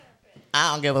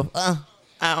I don't give a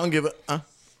I don't give a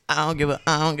I don't give a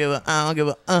I don't give a I don't give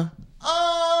a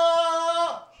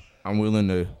I'm willing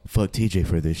to fuck TJ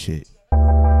for this shit.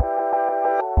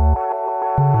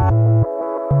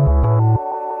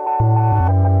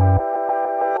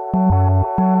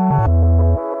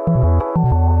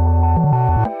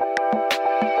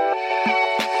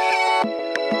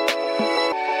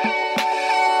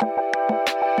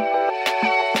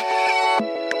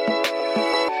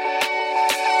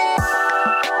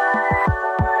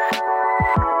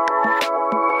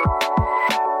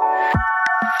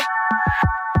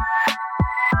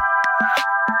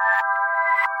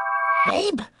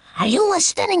 Babe, are you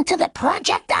listening to the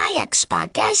Project IX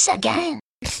podcast again?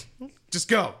 Just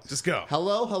go.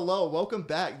 Hello. Welcome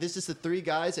back. This is the three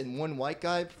guys and one white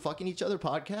guy fucking each other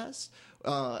podcast.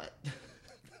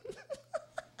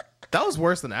 That was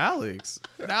worse than Alex.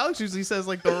 Alex usually says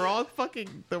like the wrong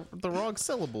fucking the wrong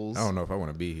syllables. I don't know if I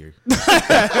want to be here.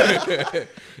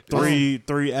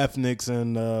 Three ethnics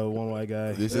and one white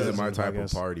guy. This isn't my type of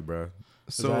party, bro.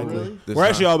 So Exactly. Really? We're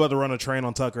actually all about to run a train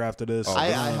on Tucker after this.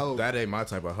 I hope. That ain't my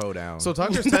type of hoedown. So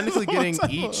Tucker's technically getting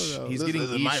each. He's This getting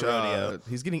isn't my each. rodeo.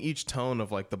 He's getting each tone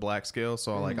of like the black scale.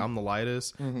 So like I'm the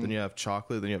lightest. Then you have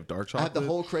chocolate. Then you have dark I chocolate. have the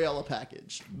whole Crayola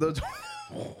package.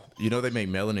 You know they make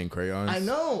melanin crayons? I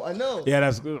know. Yeah,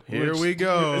 that's good. Here we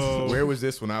go. Where was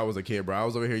this when I was a kid, bro? I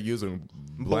was over here using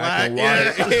Black,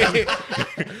 black and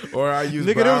white. Or I used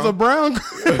Nigga, brown. there was a brown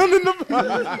crayon in the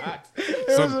box.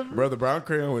 Bro, the brown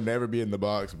crayon would never be in the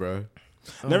box, bro.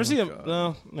 Never seen a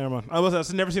no. Never mind.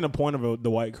 I've never seen a point of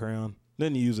the white crayon.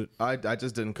 Didn't use it. I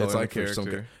just didn't color It's like the for some.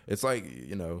 character. It's like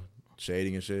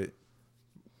shading and shit.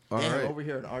 All Damn, right. over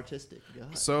here an artistic guy.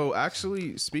 So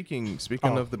actually, speaking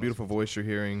of the beautiful voice you're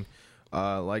hearing,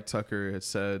 like Tucker had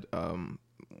said,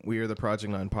 we are the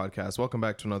Project 9 podcast. Welcome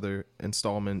back to another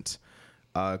installment.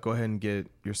 Go ahead and get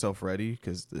yourself ready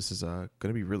because this is going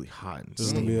to be really hot. And This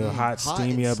is gonna steamy. be a hot,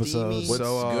 steamy and episode. steamy. What's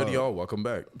So, good, y'all? Welcome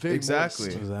back. Very Exactly.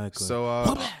 moist. Exactly.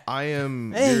 So I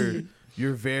am Hey.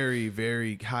 your very,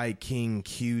 very high king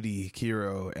cutie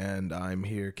Kiro, and I'm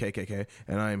here, KKK,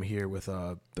 and I am here with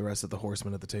the rest of the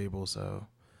horsemen at the table. So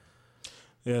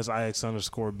Yes,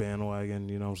 IX_ bandwagon.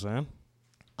 You know what I'm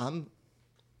saying?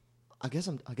 I guess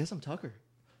I'm Tucker.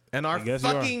 and our I guess you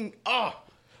are. fucking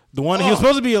The one he was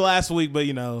supposed to be here last week, but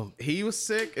he was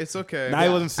sick. It's okay. Nah, he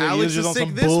wasn't sick. He Alex was just is on sick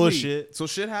some this week. bullshit. So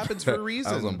shit happens for a I was on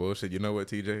reason. bullshit. You know what,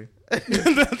 TJ?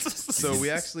 So we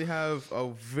actually have a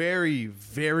very,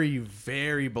 very,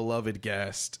 very beloved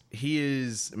guest. He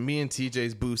is me and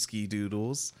TJ's Booski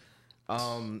Doodles.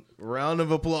 Round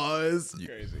of applause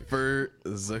for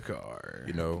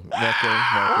Zakar. Welcome.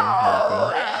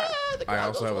 Welcome. I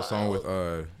also have a song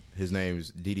with his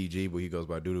name's DDG, but he goes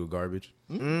by Doodoo Garbage.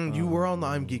 You were on the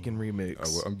I'm Geeking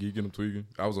remix. I'm geeking, I'm tweaking.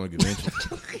 I was on a convention.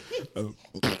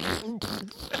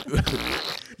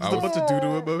 Just a bunch of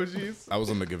doodoo emojis. I was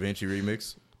on the Gavinci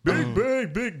remix.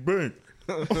 Big bang.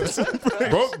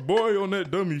 Broke boy on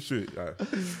that dummy shit.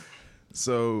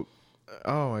 So,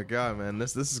 oh my god, man,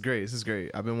 this is great. This is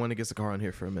great. I've been wanting to get Zakar on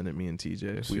here for a minute. Me and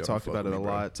TJ, we Yeah, talked fuck about it with a me,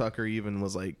 bro. lot. Tucker even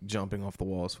was like jumping off the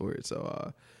walls for it.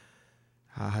 So,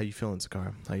 how you feeling,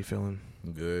 Zakar? How you feeling?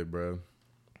 Good, bro.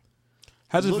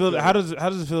 How does it feel? How does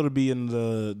it feel to be in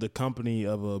the company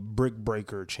of a brick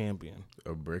breaker champion?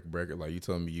 A brick breaker. Like, you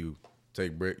telling me you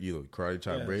take brick, you karate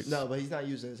chop bricks? No, but he's not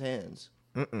using his hands.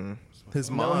 His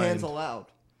No mind. hands allowed.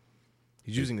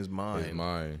 He's using his mind. It's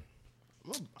mine.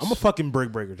 I'm a fucking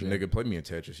brick breaker. Jack. Nigga, play me in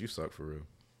Tetris. You suck for real.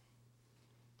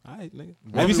 All right, nigga.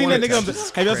 Have you seen that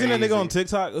nigga? Have y'all seen that nigga on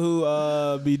TikTok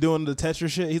who be doing the Tetris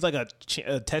shit? He's like a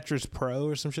Tetris pro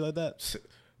or some shit like that.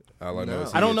 All I know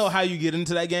is I don't know how you get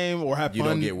into that game or have you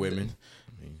fun. don't get women.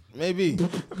 Maybe,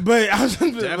 but I'm just,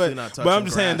 Definitely not but I'm touching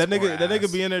just saying that grass or nigga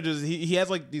ass. be in there. Just he has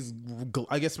like these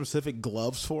I guess specific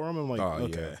gloves for him. I'm like, Oh,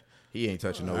 okay. yeah. He ain't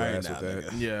touching no right ass now, with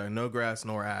that. Yeah, no grass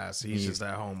nor ass. He's just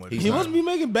at home with he's it. He not- must be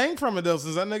making bank from it though,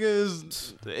 since that nigga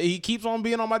is. He keeps on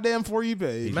being on my damn For You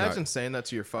page. Imagine not- saying that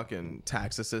to your fucking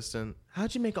tax assistant.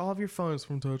 How'd you make all of your funds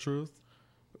from Tetris?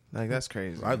 Like, that's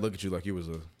crazy. I'd look at you like you was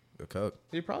a cuck.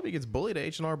 He probably gets bullied at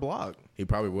H&R Block. He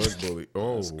probably was bullied.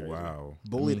 Oh, wow.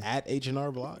 Bullied at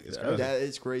H&R Block. It's crazy. That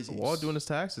is crazy. While doing his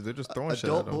taxes, they're just throwing shit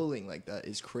Adult at him. bullying like that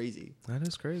is crazy. That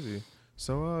is crazy.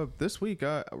 So this week,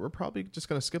 we're probably just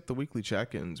going to skip the weekly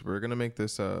check-ins. We're going to make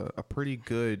this a pretty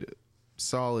good,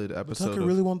 solid episode. Tucker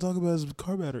really want to talk about his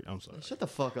car battery. I'm sorry. Shut the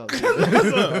fuck up, dude.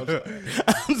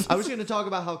 I was going to talk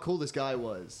about how cool this guy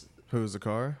was. Who's the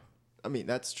car? I mean,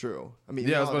 that's true. I mean,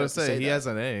 Yeah, I was now about have to say, he that. has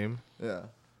a name. Yeah.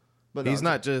 But He's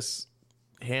no, not just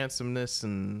handsomeness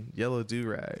and yellow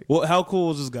do-rag. Well, how cool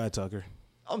was this guy, Tucker?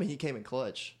 I mean, he came in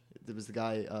clutch. there was the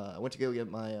guy. I went to go get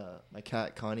my my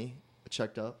cat Connie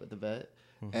checked up at the vet,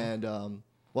 and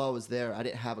while I was there, I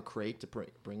didn't have a crate to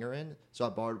bring her in, so I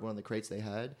borrowed one of the crates they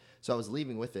had. So I was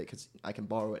leaving with it because I can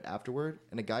borrow it afterward.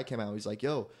 And a guy came out. He's like,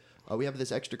 "Yo, we have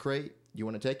this extra crate. You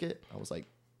want to take it?" I was like,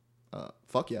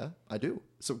 "Fuck yeah, I do."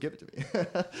 So give it to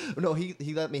me. No, he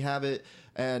let me have it,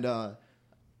 and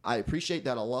I appreciate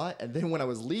that a lot. And then when I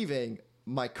was leaving,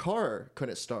 my car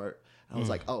couldn't start. I was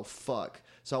like, "Oh fuck!"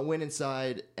 So I went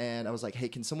inside and I was like, "Hey,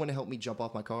 can someone help me jump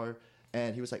off my car?"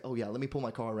 And he was like, "Oh yeah, let me pull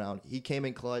my car around." He came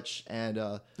in clutch, and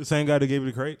The same guy that gave you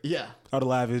the crate? yeah, I'd have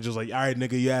laughed. It's just like, all right,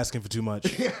 nigga, you asking for too much.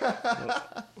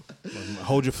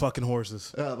 Hold your fucking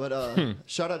horses. but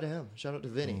shout out to him. Shout out to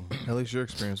Vinny. At least your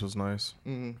experience was nice.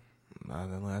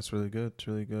 That's really good. It's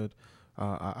really good.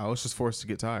 I was just forced to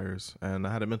get tires, and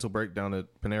I had a mental breakdown at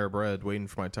Panera Bread waiting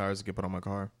for my tires to get put on my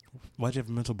car. Why'd you have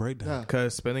a mental breakdown?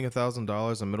 Because spending $1,000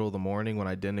 in the middle of the morning when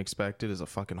I didn't expect it is a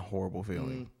fucking horrible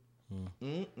feeling.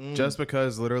 Just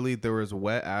because literally there was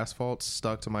wet asphalt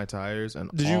stuck to my tires, and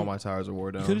all my tires were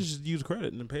wore down. You could have just used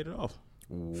credit and then paid it off.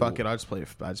 Fuck it, I just paid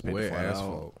the Wet flat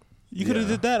asphalt. out. You could have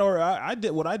did that, or I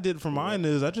did. What I did for mine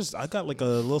is I got like a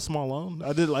little small loan.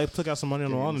 I took out some money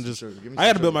on the loan and just I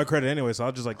had to build my credit anyway, so I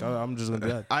was just like, I'm just gonna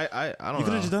do that. I don't know. You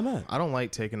could have just done that. I don't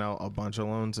like taking out a bunch of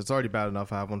loans. It's already bad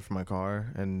enough I have one for my car,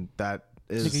 and that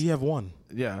is Nigga, you have one.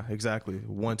 yeah, exactly,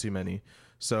 one too many.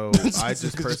 So I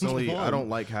just personally I don't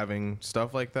like having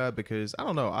stuff like that because I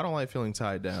don't know. I don't like feeling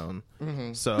tied down.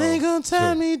 So They gonna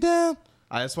tie me down.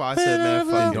 that's why I said, man,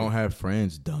 fuck You it. don't have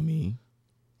friends, dummy.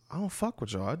 I don't fuck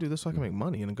with y'all. I do this so I can make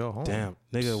money and go home. Damn,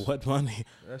 nigga, what money?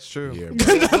 That's true. Yeah,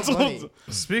 bro. That's Money.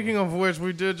 Speaking of which,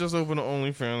 we did just open an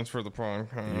OnlyFans for the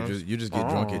podcast. you just get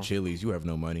drunk at Chili's. You have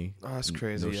no money. Oh, that's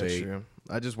crazy. No That's shade. true.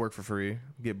 I just work for free.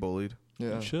 Get bullied.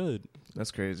 Yeah. You should.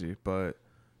 That's crazy. But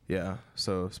yeah,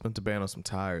 so spent the band on some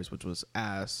tires, which was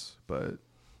ass. But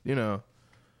you know,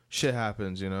 shit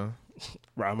happens. You know.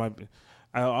 Right, I might be.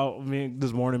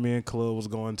 This morning, me and Khalil was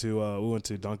going to. We went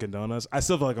to Dunkin' Donuts. I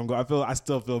still feel like I'm going. I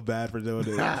still feel bad for doing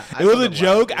it. It was a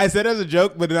joke. I said it as a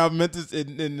joke, but then I meant this,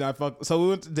 and I fuck. So we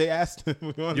went. They asked.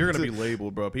 You're gonna be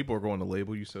labeled, bro. People are going to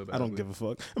label you so bad. I don't give a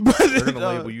fuck. But They're gonna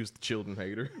label you as the children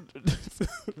hater.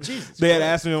 they had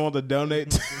asked me if I wanted to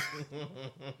donate.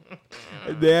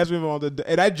 They asked me if I wanted to,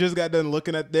 and I just got done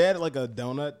looking at. They had like a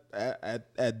donut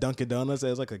at Dunkin' Donuts. It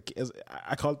was like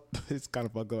I call it's kind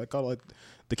of fucked up. I call it like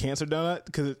the cancer donut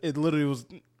because it literally was.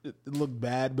 It looked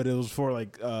bad, but it was for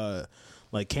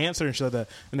like cancer and shit like that.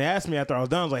 And they asked me after I was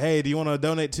done, I was like, "Hey, do you want to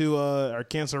donate to our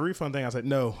cancer refund thing?" I said,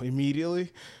 "No,"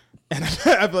 immediately. And I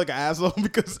feel like an asshole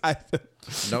because I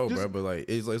No, bro, but like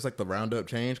it's like the roundup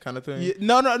change kind of thing. yeah,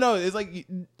 no. It's like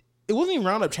it wasn't even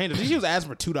roundup change. I think she was asking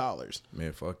for $2.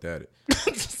 Man, fuck that.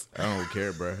 I don't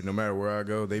care, bro. No matter where I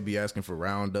go, they be asking for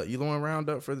roundup. You want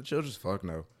roundup for the children? Fuck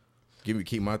no.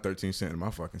 Keep my 13 cents in my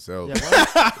fucking self. Yeah,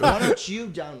 why don't you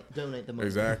donate the money?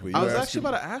 Exactly. I You was asking- actually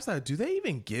about to ask that. Do they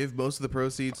even give most of the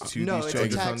proceeds to No, these it's a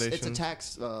children's tax. foundations? It's a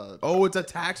tax. Oh, it's a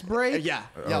tax break. Yeah,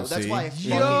 Oh, that's see? why I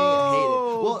fucking hate it.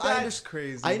 Yo, Well, that's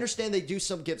crazy. I understand they do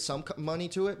give some money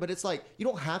to it, but it's like you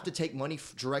don't have to take money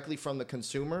directly from the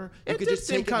consumer. You It could just just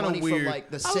seemed take kind money of weird. from like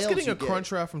the I was sales getting you a get.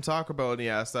 crunch wrap from Taco Bell, and he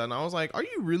asked that, and I was like, "Are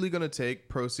you really gonna take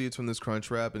proceeds from this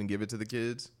crunch wrap and give it to the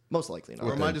kids, Most likely not.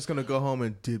 or am I just gonna go home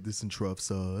and dip this in truff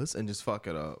sauce and just fuck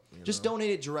it up?" you Just donate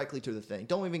it directly to the thing.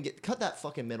 Don't even cut that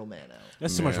fucking middleman out.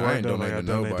 That's too Man, much I work. ain't though, like, donating I to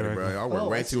donate nobody, directly. bro. I work Oh,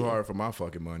 way I too see. hard for my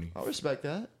fucking money. I respect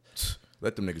that.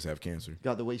 Let them niggas have cancer.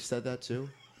 God, the way you said that too.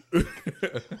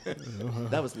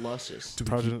 That was luscious. Do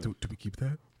we keep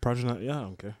that? Project Nine, yeah, I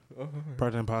don't care.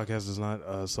 Project Nine podcast does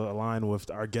not so align with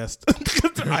our guest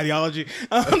ideology.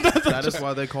 That is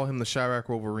why they call him the Chirac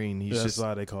Wolverine. He's That's just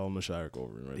why they call him the Shire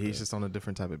Wolverine. Right he's there. just on a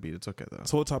different type of beat. It's okay though.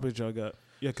 So what topics y'all got?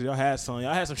 Yeah, because y'all had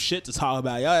some shit to talk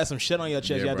about. Y'all had some shit on your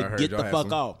chest. Yeah, y'all bro, I had heard to get y'all the had fuck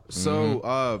some. off.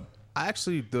 So,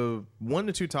 actually, the 1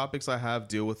 to 2 topics I have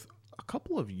deal with a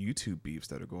couple of YouTube beefs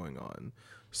that are going on.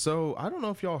 So, I don't know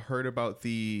if y'all heard about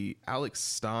the Alex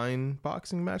Stein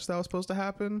boxing match that was supposed to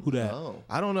happen. Who that? Oh,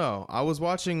 I don't know. I was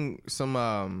watching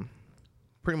some,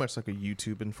 pretty much like a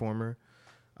YouTube informer.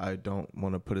 I don't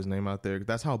want to put his name out there.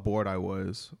 That's how bored I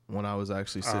was when I was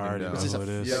actually sitting already down. know who it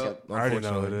is. Yeah, I already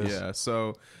know who it is. Yeah,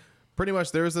 so pretty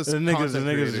much there was this The niggas content is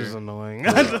creator. just annoying.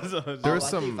 There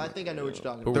was I think I know what you're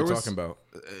talking Who about. we There was- talking about?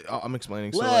 I'm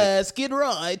explaining. So, like, Let's get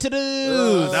right to the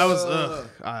news. that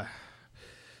was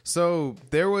so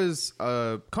there was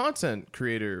a content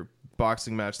creator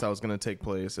boxing match that was going to take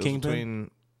place. It was Kingpin?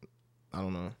 between I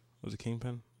don't know. Was it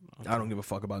Kingpin? I don't give a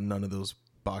fuck about none of those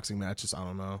boxing matches. I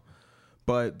don't know.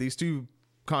 But these two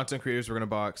content creators were going to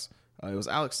box. It was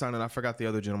Alex Stein and I forgot the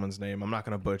other gentleman's name. I'm not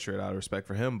going to butcher it out of respect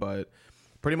for him, but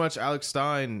Pretty much, Alex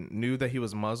Stein knew that he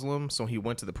was Muslim, so he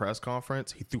went to the press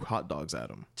conference. He threw hot dogs at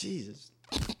him. Jesus.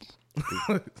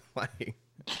 Like,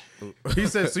 he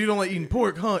said, "So you don't like eating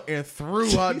pork, huh?" And threw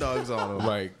hot dogs on him.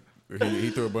 Like he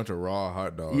threw a bunch of raw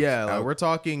hot dogs. Yeah, like out we're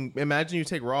talking. Imagine you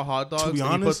take raw hot dogs and you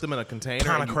honest, put them in a container.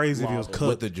 Kind and of you crazy if it was lob them. cooked.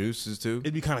 with the juices too.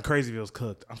 It'd be kind of crazy if it was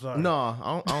cooked. I'm sorry. No,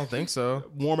 I don't think so.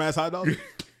 Warm ass hot dog.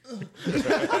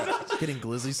 Getting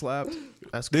glizzy slapped.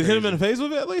 That's Did crazy. hit him in the face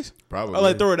with it at least? Probably. I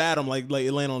like throw it at him like it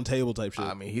laying on the table type shit.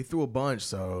 I mean, he threw a bunch,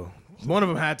 so one of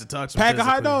them had to touch him. Pack of hot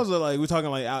physically. dogs or like we talking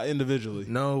like out individually?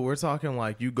 No, we're talking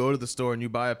like you go to the store and you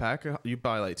buy you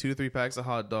buy like 2 to 3 packs of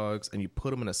hot dogs and you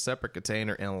put them in a separate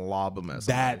container and lob them at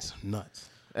somebody. That's nuts.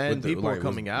 And With the- people like, are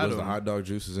coming was, at was him. the hot dog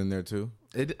juices in there too?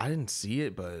 I didn't see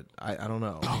it, but I don't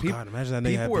know. Oh, God, imagine that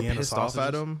nigga People had were Vienna pissed off at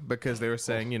sausages. him because they were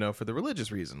saying, for the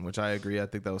religious reason, which I agree. I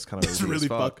think that was kind of It's really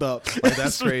fucked up. Like, that's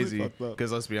It's really crazy. fucked up.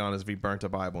 Because let's be honest, if he burnt a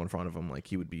Bible in front of him, like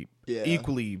he would be Yeah.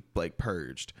 equally like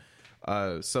purged.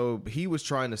 So he was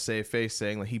trying to save face,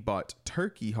 saying like he bought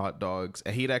turkey hot dogs,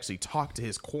 and he'd actually talked to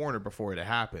his corner before it had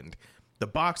happened. The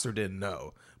boxer didn't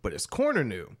know, but his corner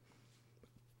knew.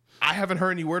 I haven't heard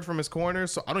any word from his corner,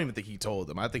 so I don't even think he told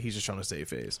them. I think he's just trying to save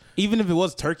face. Even if it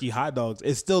was turkey hot dogs,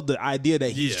 it's still the idea that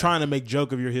he's Yeah. trying to make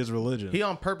joke of his religion. He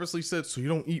on purposely said, "So you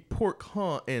don't eat pork,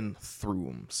 huh?" and threw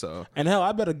him. So And hell,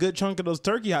 I bet a good chunk of those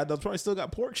turkey hot dogs probably still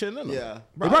got pork shit in them. Yeah.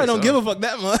 They probably don't so. give a fuck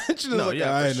that much. Just No, like,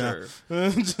 yeah, all for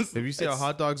right, now. Just- if you see how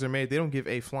hot dogs are made, they don't give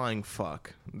a flying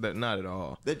fuck. That not at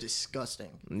all. They're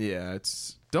disgusting. Yeah,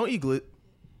 it's don't eat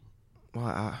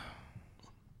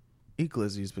eat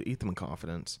glizzies, but eat them in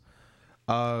confidence.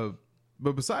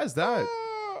 But besides that,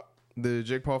 the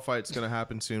Jake Paul fight's gonna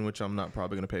happen soon, which I'm not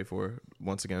probably gonna pay for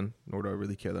once again, nor do I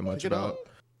really care that much Check it about. out.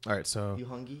 All right, so You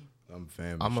hungry? I'm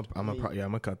famished. I'm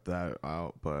gonna cut that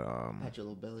out, but Pat your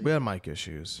little belly. we had mic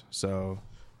issues, so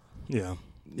yeah.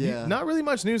 Yeah. not really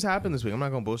much news happened this week. I'm not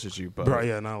gonna bullshit you, but Bro,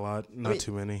 yeah, not a lot. Not mean-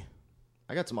 too many.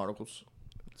 I got some articles.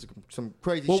 Some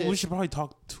crazy Well, shit. we should probably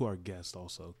talk to our guest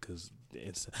also, because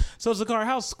it's... So, Zakar,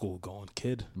 how's school going,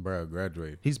 kid? Bro,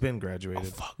 graduate. he's been graduated.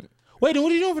 Fuck. Wait, and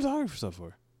what are you doing photography stuff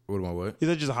for? What am I what? Is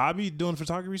that just a hobby, doing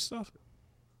photography stuff?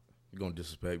 You gonna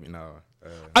disrespect me? Nah.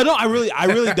 I don't. I really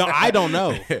don't. I don't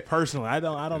know personally. I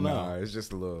don't Nah, know. it's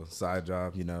just a little side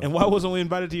job, And why wasn't we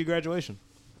invited to your graduation?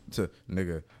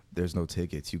 Nigga, there's no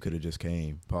tickets. You could have just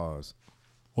came. Pause.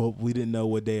 Well, we didn't know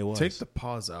what day it was. Take the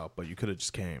pause out, but you could have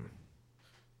just came.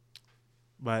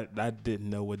 But I didn't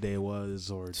know what day it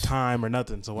was or time or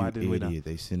nothing. So why You did we know? idiot.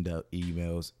 They send out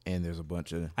emails, and there's a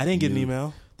bunch of. I didn't get an news-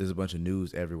 email. There's a bunch of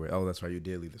news everywhere. Oh, that's right. You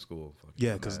did leave the school. Fucking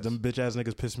Yeah, because dumbass. them bitch ass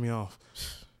niggas pissed me off.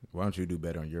 Why don't you do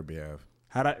better on your behalf?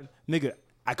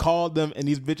 I called them and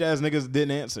these bitch ass niggas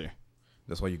didn't answer.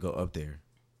 That's why you go up there,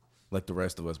 like the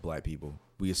rest of us black people.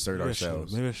 We assert Maybe I should've.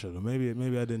 ourselves. Maybe I should have. Maybe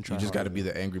I didn't try. You just got to harder. be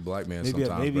the angry black man Maybe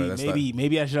sometimes, maybe bro. That's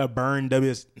maybe I should have burned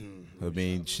WS. I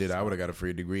mean, shit, I would have got a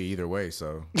free degree either way,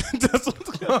 so That's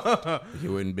what- it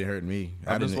wouldn't be hurting me.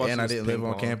 I'm just watching I this didn't live ping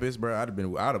on pong. campus, bro. I'd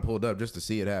have pulled up just to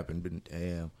see it happen. But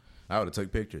damn, I would have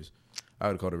took pictures. I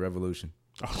would have called it revolution.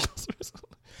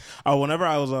 whenever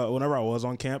I was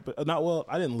on campus, I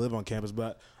didn't live on campus,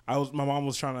 but my mom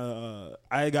was trying to.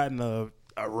 I had gotten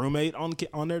a roommate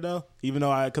on there though, even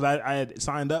though I had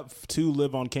signed up to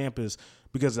live on campus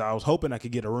because I was hoping I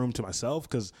could get a room to myself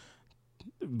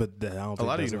but I don't think A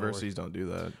lot of that's gonna universities don't do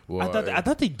that. Well, work. I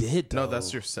thought they did though. No,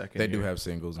 that's your second. they year. do have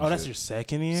singles. And Oh, that's shit. your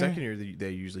second year. Second year. They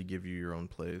usually give you your own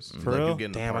place. For Like, real? you get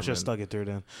an Damn, I should have apartment. stuck it through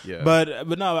then. Yeah. But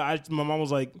no, my mom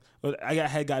was like,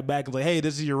 had got back and was like, hey,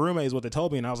 this is your roommate, is what they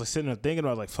told me, and I was like sitting there thinking, I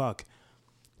was like, fuck,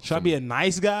 should I be a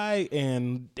nice guy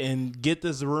and get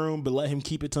this room, but let him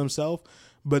keep it to himself?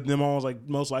 But then mom was like,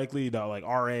 most likely the like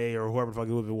RA or whoever the fuck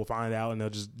it will find out, and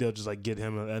they'll just like get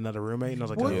him another roommate. And I was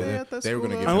like, Were oh. they they- at that they were school,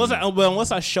 gonna though? give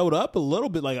Unless I showed up a little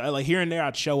bit, like here and there,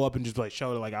 I'd show up and just like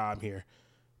show it like I'm here.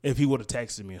 If he would have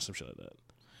texted me or some shit like that.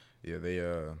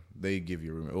 Yeah, they give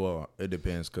you a roommate. Well, it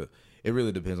depends. Cause it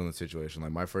really depends on the situation.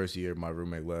 Like my first year, my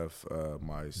roommate left.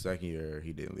 My second year,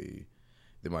 he didn't leave.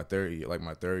 Then my third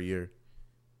year,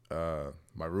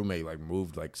 my roommate like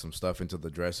moved like some stuff into the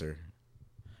dresser,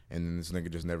 and then this nigga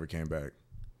just never came back.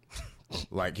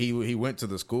 Like he went to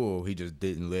the school, he just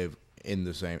didn't live in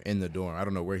the dorm. I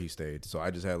don't know where he stayed. So I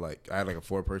had like a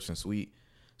 4-person suite.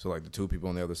 So like the 2 people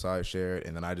on the other side shared,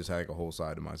 and then I just had like a whole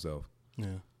side to myself. Yeah.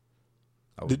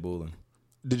 I was bullying.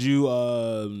 Did you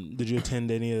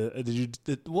attend any of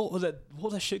what was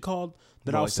that shit called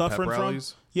that What, I like was the pep suffering from?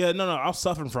 rallies? Yeah, no, I was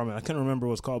suffering from it. I couldn't remember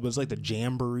what it's called, but it's like the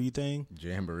jamboree thing.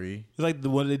 Jamboree. It's like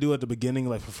what they do at the beginning,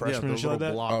 like for Yeah, freshmen the and shit like little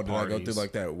that. block Oh, did I go parties. through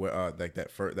like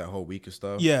that that whole week of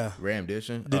stuff? Yeah.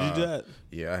 Ramdition. Did you do that?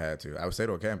 Yeah, I had to. I would stay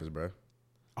on campus, bro.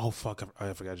 Oh fuck!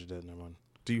 I forgot you did. Never mind.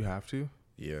 Do you have to?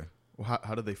 Yeah. Well,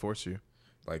 how did they force you?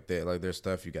 Like that, like there's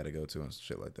stuff you got to go to and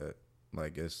shit like that.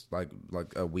 Like it's like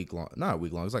a week long, not a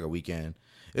week long. It's like a weekend.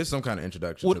 It's some kind of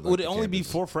introduction. Would, to, like, would it the only be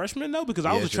campus. for freshmen though? Because I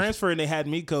Yeah, was a it's just- transfer and they had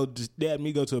me go. They had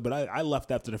me go to it, but I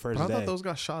left after the first But I day. thought those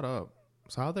got shot up.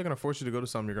 So how are they going to force you to go to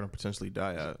something you're going to potentially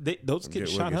die at? Those get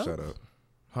shot up. Shut up.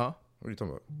 Huh? What are you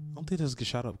talking about? I don't think those get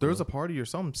shot up. There was a party or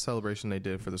some celebration they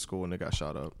did for the school and they got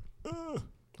shot up.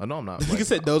 I know I'm not. Like I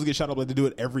said, those get shot up. Like they do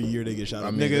it every year. They get shot up.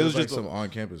 I mean, Nigga, it it was was like just some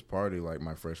on-campus party, like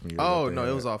my freshman year. Oh that they no, it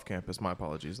had. was off campus. My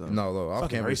apologies though. No, look, off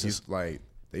Fucking campus. racist.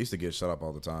 They used to get shut up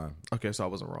all the time. Okay, so I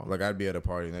wasn't wrong. Like I'd be at a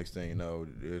party, next thing you know,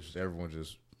 everyone's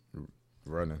just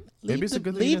running. Maybe it's a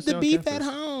good thing you didn't stay on campus.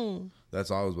 home. That's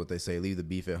always what they say. Leave the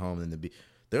beef at home. And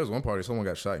there was one party someone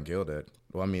got shot and killed at.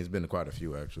 Well, I mean, it's been quite a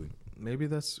few actually. Maybe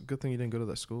that's a good thing you didn't go to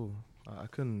that school. I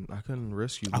couldn't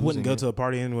risk you. I wouldn't losing go it. to a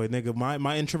party anyway, nigga.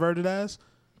 My introverted ass.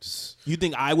 You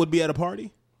think I would be at a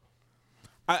party?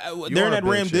 They're in are a that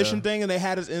bitch, rendition yeah. thing, and they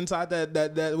had us inside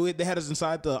they had us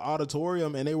inside the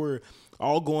auditorium, and they were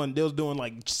all going. They was doing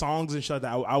like songs and shit.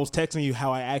 That I was texting you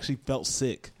how I actually felt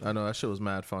sick, I know that shit was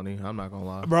mad funny. I'm not gonna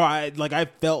lie. bro. I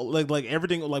felt like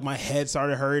everything, like my head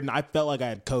started hurting. I felt like I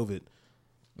had COVID.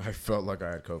 I felt like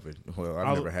I had COVID. Well,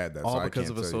 I've never had that. All so I because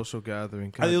can't of a tell you. social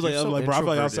gathering. I was God, like, you're so bro, I was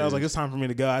like, introverted. it's time for me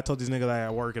to go. I told these niggas I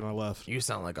had work and I left. You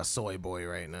sound like a soy boy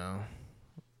right now.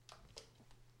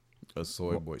 A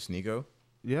soy boy, Sneeko.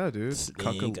 Yeah, dude. Sneak.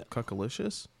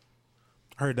 Cuckalicious.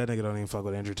 I heard that nigga don't even fuck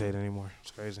with Andrew Tate anymore.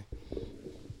 It's crazy.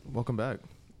 Welcome back.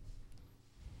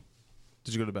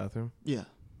 Did you go to the bathroom? Yeah.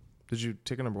 Did you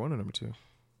take a number 1 or number 2?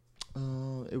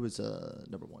 It was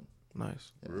number 1.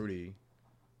 Nice. Rudy.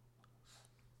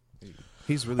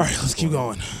 He's really. All right, let's keep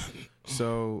going.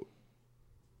 So,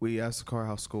 we asked the car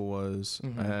how school was,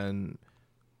 and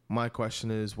my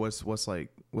question is, what's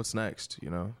next? You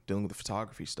know, dealing with the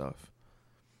photography stuff.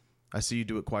 I see you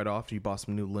do it quite often. You bought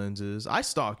some new lenses. I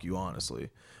stalk you, honestly,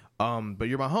 but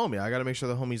you're my homie. I got to make sure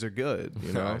the homies are good.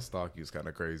 You know, Stalk you is kind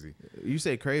of crazy. you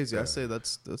say crazy. I say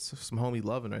that's some homie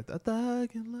loving right there. Thug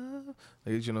and love.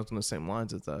 Like, you know, it's on the same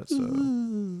lines as that.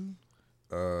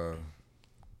 So,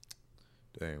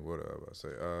 Dang, what I about to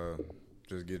say?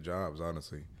 Just get jobs.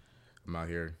 Honestly, I'm out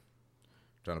here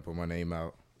trying to put my name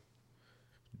out,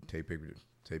 take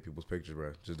people's pictures,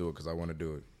 bro. Just do it because I want to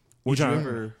do it. Would you you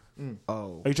ever?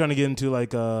 Oh, Are you trying to get into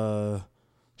like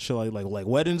shit like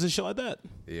weddings and shit like that?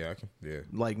 Yeah, I can. Yeah.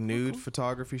 like nude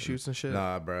photography shoots and shit.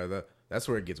 Nah, bro. That's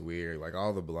where it gets weird. Like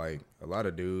all the a lot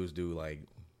of dudes do like,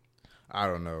 I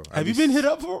don't know. Have you been hit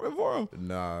up for them?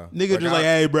 Nah. Nigga just like,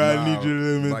 hey, bro, I need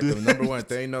you to like the number one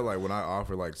thing though, like when I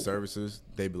offer like services,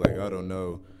 they be like, I don't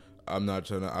know. I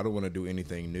don't want to do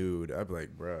anything nude. I'd be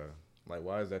like, bruh, like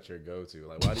why is that your go-to?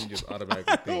 Like why do you just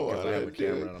automatically think because I have a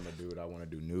camera and I'm a dude, I want to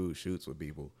do nude shoots with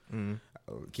people?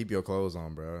 Keep your clothes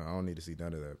on, bro. I don't need to see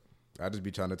none of that. I just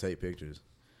be trying to take pictures.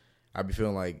 I be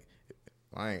feeling like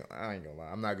I ain't gonna lie.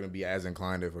 I'm not gonna be as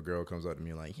inclined if a girl comes up to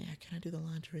me like, yeah, can I do the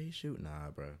lingerie shoot? Nah,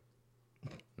 bro.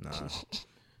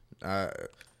 Nah.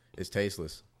 It's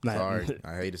tasteless. Nah. Sorry.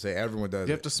 I hate to say everyone does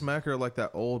You it. have to smack her like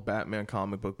that old Batman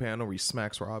comic book panel where he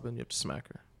smacks Robin. You have to smack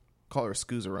her. Call her a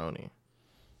scoozeroni.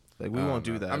 Like, we won't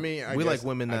do that. I mean, we guess, like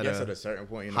women that I guess are at a certain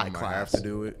point, you know, high I might class. have to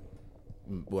do it.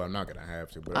 Well, I'm not gonna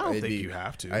have to, but I don't think you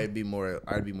have to. I'd be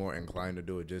more inclined to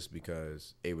do it just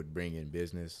because it would bring in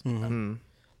business.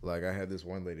 Like I had this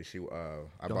one lady. I Y'all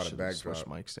bought a should've backdrop. switched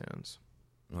mic stands.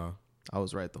 Huh? I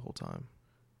was right the whole time.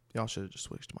 Y'all should have just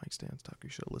switched mic stands, Tucker. You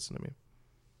should have listened to me.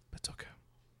 But it's okay.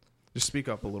 Just speak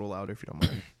up a little louder if you don't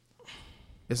mind.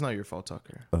 It's not your fault,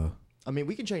 Tucker. I mean,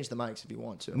 we can change the mics if you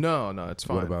want to. No, it's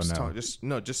fine. What about just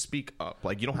now? Just speak up.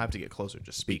 Like, you don't have to get closer.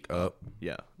 Just speak up,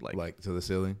 Yeah, like like to the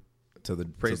ceiling, to the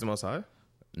praise the Most High.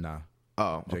 Nah,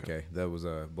 Oh, okay. JK. That was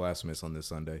blasphemous on this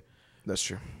Sunday. That's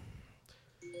true.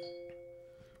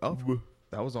 Oh,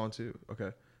 that was on too. Okay,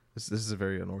 this is a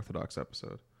very unorthodox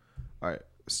episode. All right,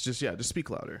 it's just speak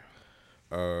louder.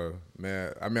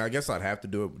 Man, I mean, I guess I'd have to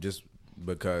do it just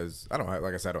because I don't have,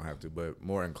 like I said, I don't have to, but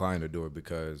more inclined to do it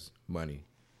because money,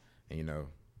 and you know,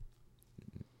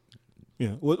 Yeah.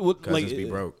 What like cousins be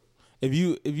broke. if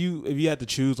you had to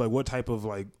choose like what type of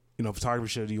like photography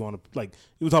shit do you want to like?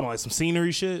 You were talking about like some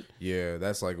scenery shit. Yeah,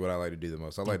 that's like what I like to do the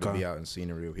most. I like to Okay. be out in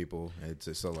scenery with people. And it's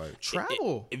just so like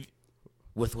Travel.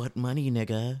 With what money,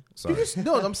 nigga? sorry.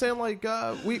 No, I'm saying like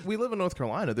we live in North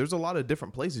Carolina. There's a lot of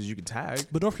different places you can tag.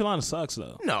 But North Carolina sucks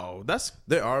though. No, that's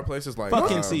There are places like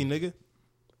Fucking see, nigga.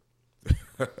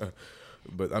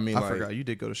 but I mean, I like, forgot you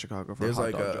did go to Chicago for there's a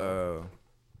hot like dog job.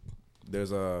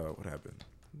 there's what happened?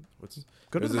 Go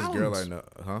to There's the this girl I mountains. know,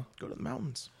 huh? Go to the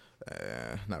mountains.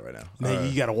 Not right now. Nigga,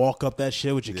 you gotta walk up that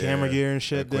shit with your camera gear and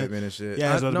shit. Equipment and shit.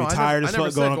 Yeah, it's gonna be tired as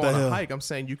fuck going up that on hill. a hike. I'm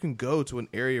saying you can go to an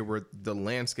area where the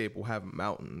landscape will have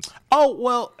mountains. Oh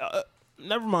well,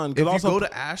 never mind. If you also go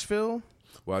to Asheville,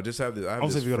 Well, I just have this. I have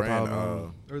Also, this if you go to friend.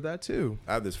 Palo or that too.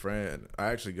 I have this friend. I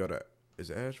actually go to. Is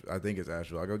it Asheville? I think it's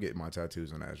Asheville. I go get my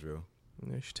tattoos in Asheville.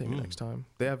 Yeah, you should take me next time.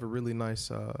 They have a really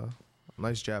nice,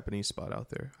 nice Japanese spot out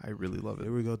there. I really love it.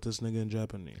 here we go. This nigga in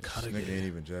Japanese. This nigga ain't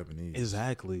even Japanese.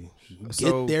 Exactly.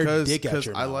 So, Get their cause, dick out 'cause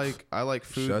your I mouth. like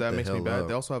food Shut that the makes me hell bad. up.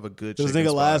 They also have a good. This chicken nigga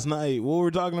spot. last night. What were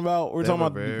we talking about? They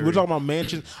have a We're talking about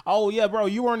mansions. Oh yeah, bro.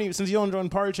 You weren't even since you don't join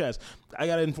party chats. I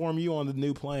gotta inform you on the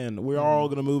new plan. We're all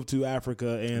gonna move to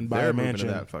Africa and buy They're a moving to mansion.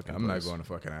 that fucking. I'm not place. going to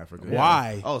fucking Africa.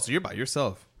 Why? Oh, so you're by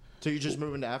yourself? So you just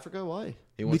moving to Africa? Why?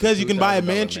 He wants Because a you can buy a $2,000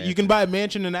 mansion. You can buy a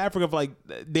mansion in Africa for like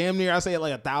damn near. I say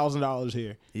like $1,000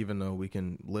 here. Even though we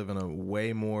can live in a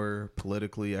way more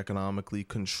politically, economically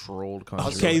controlled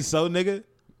country. Okay, so nigga.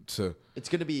 So It's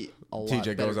gonna be a lot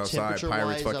TJ better goes outside. Pirates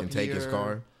temperature-wise fucking up take his here.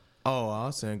 car. Oh, I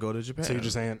was saying go to Japan. So you're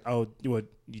just saying, oh, you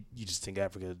just think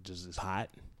Africa just is hot?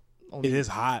 Only- It is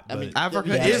hot. I But, mean, Africa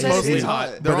yeah, is it's mostly hot.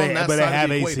 hot. They're but on they that but they side of have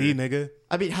the AC, equator. nigga.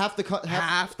 I mean,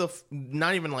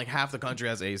 Not even like half the country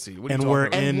has AC. What are And you we're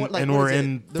talking about? in what- like, and what we're is it?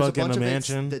 in There's fucking bunch a of it's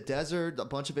mansion. the desert. A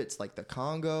bunch of it's like the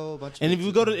Congo. A bunch. Of And if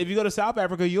it's- you go to South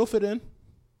Africa, you'll fit in.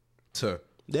 So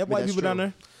They have I mean, white that's people down true.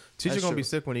 there. TJ That's gonna be true.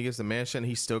 sick when he gets the mansion.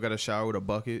 He still got to shower with a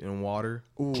bucket and water.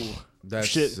 ooh, that's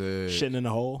Shitting in the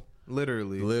hole.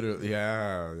 Literally. literally,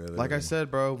 yeah. Like I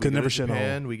said, bro, we Could go never to shit in a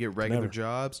Japan, hole. we get regular Never.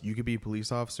 jobs. You could be a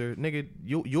police officer, nigga.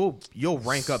 You'll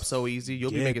rank up so easy. You'll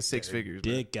be Get making six their figures.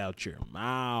 man. Dick out your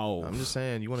mouth. I'm just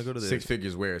saying, you want to go to the 6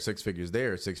 figures where? 6 figures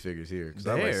there, 6 figures here. Because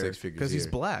I like 6 figures because he's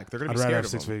here. black. They're gonna I'd be rather scared have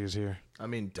of 6 him. figures here. I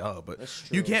mean, duh, but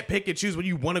true. you can't pick and choose when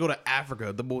you want to go to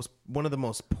Africa, one of the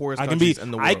most poorest I can be countries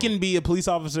in the world. I can be a police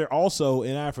officer also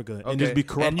in Africa and just be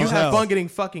corrupt And you as have hell. fun getting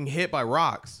fucking hit by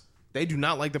rocks. They do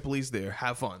not like the police there.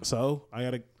 Have fun. So I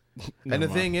gotta. And the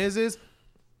thing is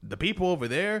the people over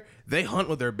there, they hunt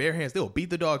with their bare hands. They'll beat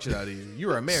the dog shit out of you.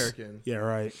 You're American. Yeah,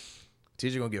 right.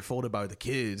 Teacher gonna get folded by the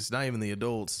kids, not even the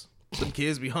adults. Some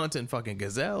kids be hunting fucking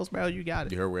gazelles, bro. You got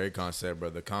it. You heard where Akon said, bro.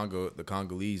 The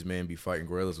Congolese man be fighting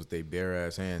gorillas with their bare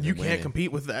ass hands. You and can't winning.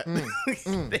 compete with that.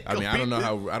 I mean, I don't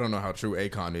know how true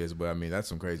Akon is, but I mean that's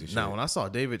some crazy shit. Now, when I saw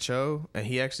David Cho, and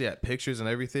he actually had pictures and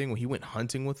everything, when he went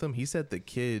hunting with them, he said the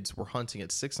kids were hunting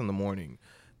at 6 a.m.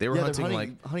 They were yeah, they're hunting hunting,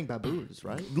 like hunting baboons,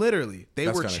 right? literally. They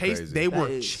That's were kinda chasing. crazy. They were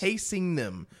That is- chasing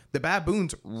them. The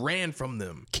baboons ran from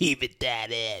them. Keep it that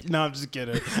in. No, I'm just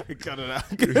kidding. Cut it out.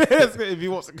 If he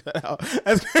wants to cut out,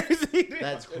 that's crazy.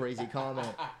 That's crazy comment.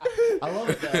 I love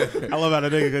it though. I love how the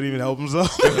nigga couldn't even help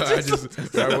himself.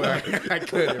 I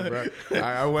couldn't, bro.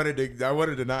 I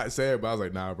wanted to not say it, but I was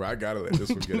like, nah, bro. I gotta let this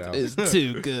one get out. It's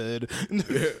too good.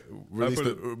 Release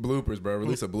the bloopers, bro.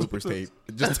 Release a bloopers tape.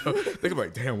 Just think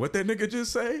like, damn, what that nigga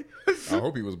just say? I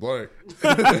hope he was black.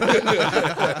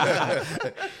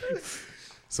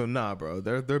 So nah, bro,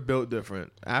 they're built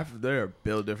different. They're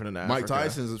built different in Africa. Mike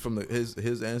Tyson's is from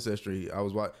his ancestry. I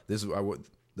was watching this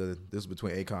is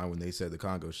between Akon when they said the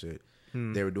Congo shit.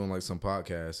 They were doing like some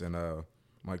podcast, and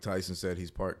Mike Tyson said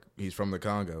he's from the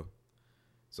Congo.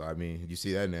 So I mean, you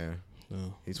see that now.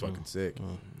 He's fucking sick.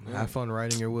 Have fun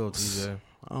riding your wheel, TJ.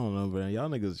 I don't know, man. Y'all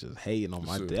niggas just hating on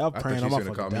my Shit. day. I'm I praying thought on you my should have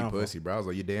fucking called me downfall. pussy, bro. I was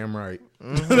like, you damn right.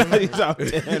 He's out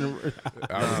there.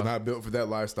 I was not built for that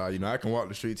lifestyle. You know, I can walk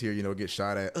the streets here, you know, get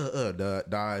shot at,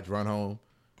 dodge, run home,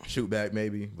 shoot back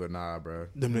maybe, but nah, bro.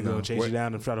 Them niggas gonna chase What- you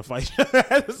down and try to fight.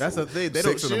 That's the thing. They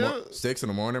don't 6 in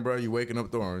the morning, bro. You waking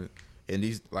up throwing, and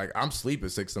these like I'm sleeping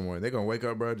 6 in the morning. They gonna wake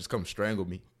up, bro, just come strangle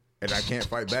me, and I can't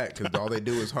fight back because all they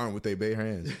do is hunt with their bare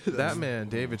hands. That man,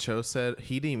 David Cho, said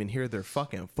he didn't even hear their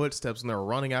fucking footsteps when they were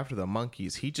running after the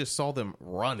monkeys. He just saw them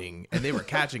running and they were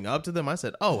catching up to them. I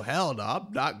said, oh, hell no, I'm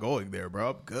not going there, bro.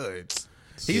 I'm good.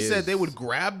 He Yes. said they would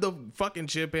grab the fucking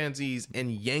chimpanzees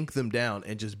and yank them down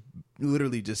and just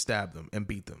literally just stab them and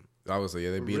beat them. Obviously,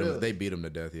 yeah, they beat Really? him. They beat him to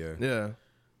death. Yeah, Yeah.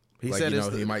 He like said you know,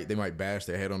 it's they might bash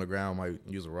their head on the ground, might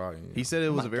use a rock. You know. he said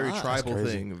it was a very God, tribal crazy.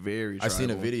 thing. Very I tribal. seen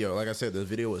a video. Like I said, the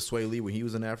video with Sway Lee when he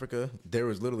was in Africa. There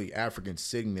was literally Africans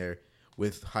sitting there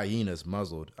with hyenas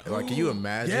muzzled. Like, can you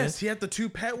imagine? Yes, he had the 2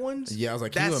 pet ones. Yeah, I was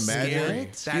like, can you That's imagine? scary. Can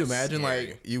you That's imagine scary.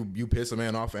 like you piss a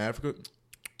man off in Africa,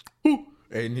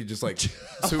 and he just like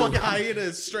A fucking hyena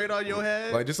is straight on your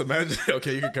head. like just imagine.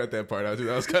 Okay, you can cut that part out too.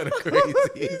 That was kind of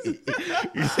crazy.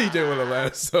 You see, Jay want to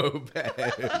laugh so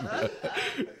bad.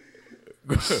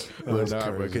 But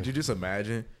nah, bro. Could you just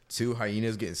imagine 2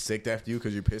 hyenas getting sicked after you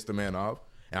because you pissed a man off?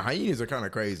 And hyenas are kind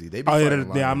of crazy. They be Oh yeah,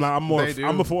 fighting yeah. I'm lions. not. I'm more. They do.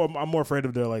 I'm more afraid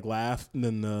of their like laugh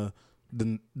than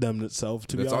them itself.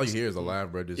 To That's be all you honest, hear is a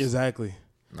laugh, bro. Just exactly.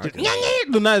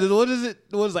 What is it?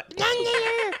 What is like?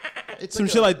 It's Some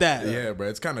like shit like that. Yeah, bro,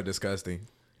 it's kind of disgusting.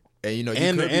 And you know,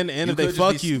 And if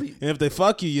they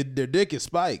fuck you, their dick is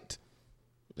spiked.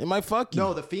 They might fuck you.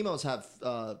 No, the females have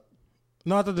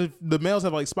No, I thought the males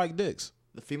have like spiked dicks.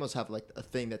 like a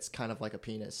thing that's kind of like a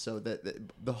penis. So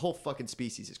the whole fucking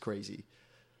species is crazy.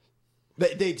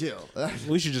 They do.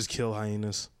 We should just kill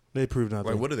hyenas. They prove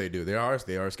nothing. Like, what do? They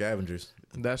are scavengers.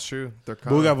 That's true. They're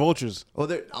But we got vultures. Well,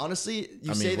 they're honestly,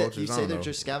 you I say mean, that vultures, I they're don't know.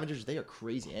 just scavengers. They are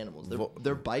crazy animals.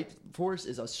 Their bite force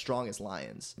is as strong as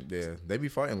lions. Yeah, they be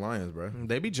fighting lions, bro.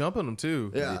 They be jumping them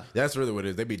too. Yeah. That's really what it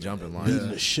is. They be jumping Beating lions.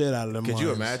 the shit out of them. Could you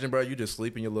lions. imagine, bro? You just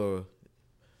sleep in your little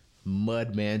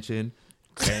mud mansion.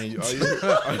 And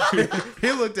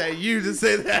He looked at you to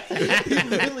say that.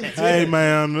 Hey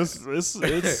man,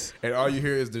 it's and all you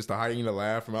hear is just the hyena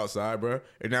laugh from outside, bro.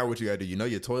 And now what you gotta do? You know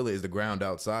your toilet is the ground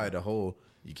outside, the hole.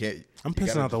 You can't. I'm you pissing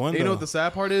gotta- out the window. You know what the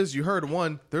sad part is? You heard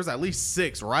one. There's at least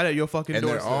 6 right at your fucking And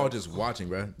door. they're all just watching,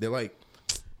 bro. They're like,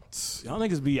 Y'all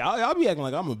niggas be y'all be acting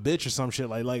like I'm a bitch or some shit.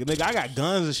 Like nigga, I got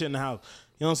guns and shit in the house.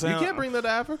 You know what I'm You saying? can't bring that to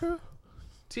Africa.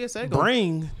 TSA go.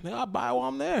 Bring. Nigga, I buy while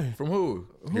I'm there. from who?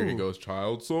 Here he goes,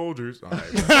 child soldiers. All right,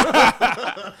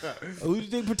 Who do you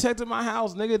think protected my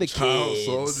house, nigga? The child kids.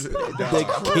 soldiers.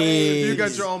 The kids. You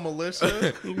got your own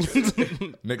militia.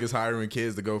 Niggas hiring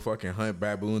kids to go fucking hunt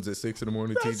baboons at 6 in the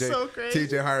morning. That's TJ, so crazy.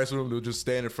 TJ hires them to just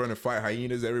stand in front and fight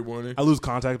hyenas every morning. I lose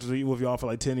contact with y'all for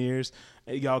like 10 years.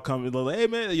 Hey, y'all come and like, hey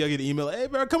man, y'all get an email. Hey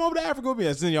man, come over to Africa with me.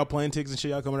 I send y'all plane tickets and shit.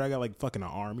 Y'all come over there. I got like fucking an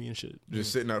army and shit.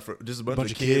 Just sitting out for just a bunch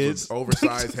Bunch of of kids kids. with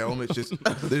oversized helmets. Just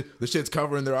the shit's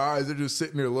covering their eyes. They're just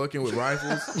sitting there looking with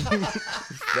rifles,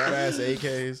 fat ass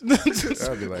AKs.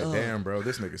 I'd be like, damn, bro,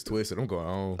 this nigga's twisted. I'm going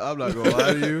home. I'm not gonna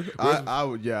lie to you. I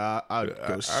would. Yeah, I'd go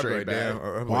I'd be straight like, back. damn.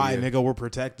 I'm like, Why, yeah. nigga? We're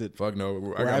protected. Fuck no. I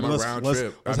We're got having- my let's- round let's-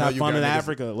 trip. let's I know have you fun got in niggas-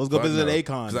 Africa. Let's go Fuck visit no. Akon.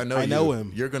 'Cause I know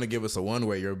him. You're gonna give us a one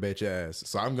way. Your bitch ass.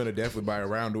 So I'm gonna definitely buy a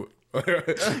round. Cause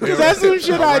that's some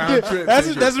shit I do. trip That's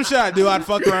some shit I do. I'd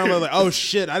fuck around with like, oh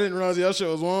shit, I didn't realize your shit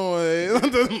was one way.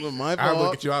 My I look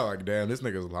fault. at you. I like, damn, this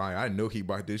nigga's lying. I know he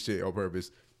bought this shit on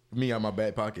purpose. Me on my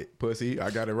back pocket, pussy.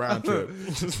 I got a round trip.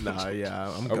 Nah, yeah,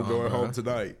 I'm I'm going, going bro. home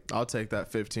tonight. I'll take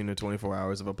that 15 to 24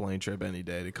 hours of a plane trip any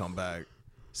day to come back.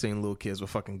 Seeing little kids with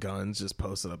fucking guns just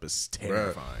posted up is Bruh.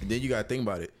 terrifying. Then you gotta think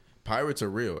about it. Pirates are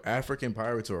real. African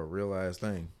pirates are a real ass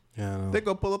thing. Yeah, I know. They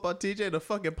gonna pull up on TJ the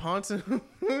fucking pontoon.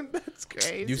 That's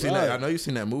crazy. You seen that? I know you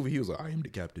seen that movie. He was like, I am the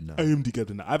captain now. I am the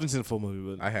captain. I haven't seen the full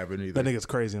movie, but I haven't either. that nigga's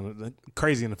crazy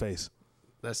crazy in the face.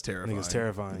 That's terrifying. Nigga's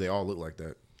terrifying. They all look like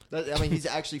that. I mean, he's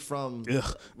actually from.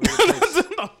 Ugh.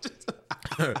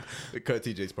 They cut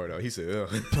TJ's part out. He said, ugh.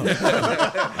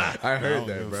 I heard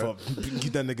that, bro.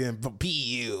 Get that nigga in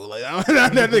PU. Like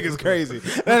that nigga's crazy.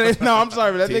 No, I'm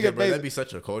sorry, but that TJ, nigga bro, that'd face. be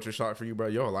such a culture shock for you, bro.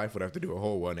 Your life would have to do a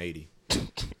whole 180.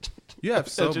 You have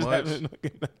so Just much. having-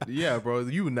 Yeah, bro.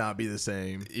 You would not be the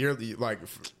same. You're like,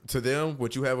 to them,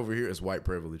 what you have over here is white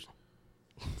privilege.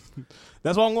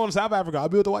 That's why I'm going to South Africa. I'll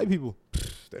be with the white people.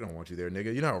 They don't want you there,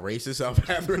 nigga. You know how racist South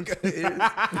Africa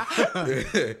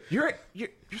is. You're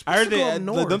I heard supposed to go up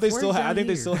north. don't they Where's still have, I down think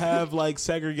they here? still have like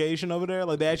segregation over there.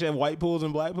 Like they actually have white pools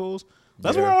and black pools.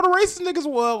 That's Yeah. where all the racist niggas.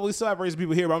 Well, we still have racist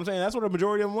people here, but I'm saying that's where the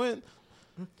majority of them went.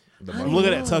 I'm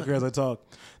looking at Tucker as I talk.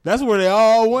 That's where they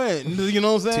all went. You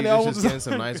know what I'm saying? They all TJ's went just to getting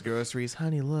some nice groceries.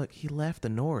 Honey, look, he left the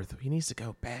north. He needs to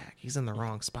go back. He's in the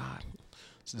wrong spot.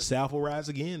 The South will rise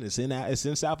again. It's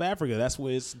in South Africa. That's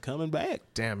where it's coming back.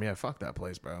 Damn, yeah, fuck that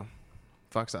place, bro.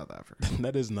 Fuck South Africa.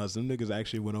 That is nuts. Them niggas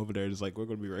actually went over there. Just like we're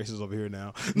gonna be racist over here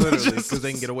now. Literally, because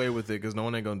they can get away with it because no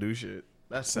one ain't gonna do shit.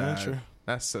 That's Yeah, sad. true.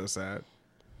 That's so sad.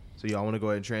 So y'all want to go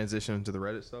ahead and transition into the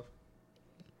Reddit stuff?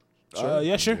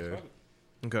 Yeah, sure. Yeah.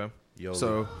 Okay. Yo,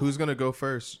 So who's gonna go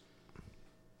first?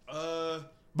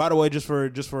 By the way, just for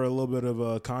a little bit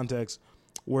of context,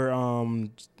 we're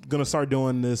gonna start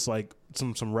doing this like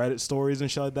some Reddit stories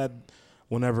and shit like that.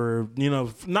 Whenever we're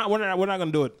not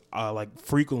gonna do it like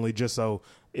frequently, just so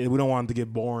we don't want it to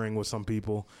get boring with some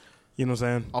people. You know what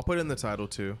I'm saying? I'll put it in the title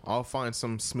too. I'll find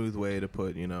some smooth way to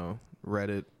put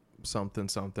Reddit something,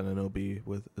 and it'll be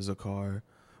with Zakar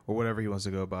or whatever he wants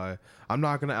to go by. I'm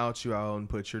not gonna out you out and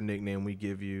put your nickname we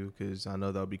give you because I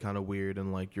know that'll be kind of weird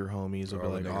and like your homies will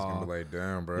All be the like, niggas gonna oh, be like,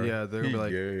 damn, bro. Yeah, they're gonna be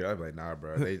like- yeah. I'd be like, nah,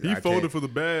 bro. he folded for the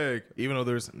bag, even though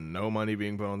there's no money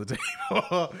being put on the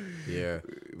table. Yeah,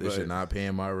 they But- should not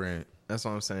paying my rent. That's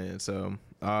what I'm saying. So,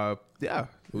 yeah,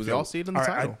 Who's y'all that? see it in the All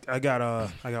title. right, I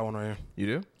got one right here. You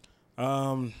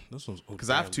do? This one's Because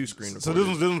I have two screen So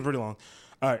recorders. this one's pretty long.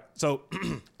 All right. So,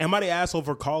 am I the asshole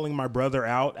for calling my brother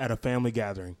out at a family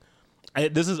gathering?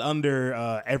 This is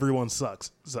under everyone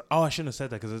sucks. So, I shouldn't have said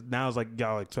that because now it's like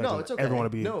y'all expect No, it's okay. everyone to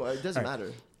be. No, it doesn't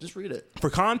matter. Just read it. For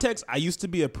context, I used to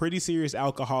be a pretty serious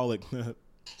alcoholic.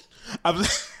 I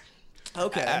was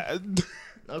Okay.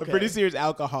 a pretty serious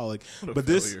alcoholic, but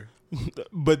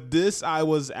this I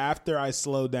was after I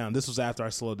slowed down. This was after I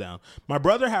slowed down. My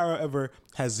brother, however,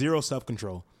 has zero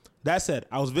self-control. That said,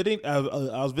 I was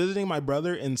visiting my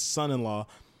brother and son-in-law.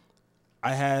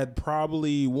 I had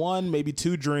probably 1, maybe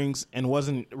 2 drinks and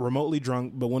wasn't remotely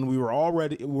drunk. But when we were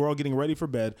all getting ready for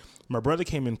bed, my brother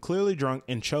came in clearly drunk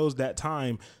and chose that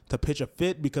time to pitch a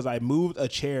fit because I moved a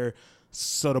chair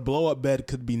so the blow-up bed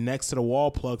could be next to the wall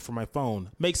plug for my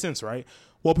phone. Makes sense, right?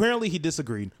 Well, apparently he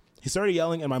disagreed. He started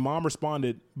yelling, and my mom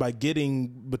responded by getting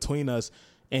between us,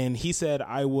 and he said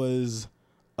I was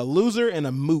a loser and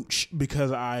a mooch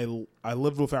because I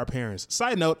lived with our parents.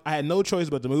 Side note, I had no choice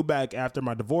but to move back after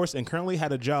my divorce and currently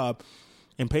had a job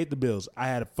and paid the bills. I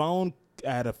had a phone,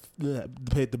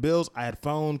 paid the bills, I had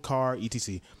phone, car,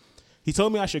 etc. He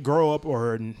told me I should grow up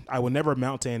or I would never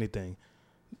amount to anything.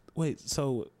 Wait,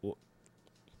 so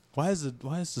why is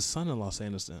the son-in-law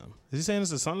saying this to him? Is he saying this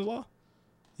to the son-in-law?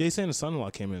 Yeah, he's saying the son-in-law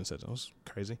came in and said that. Was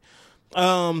crazy.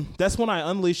 That's when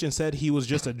I unleashed and said he was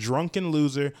just a drunken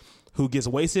loser who gets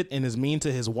wasted and is mean to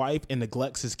his wife and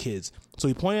neglects his kids. So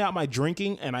he pointed out my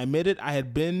drinking, and I admitted I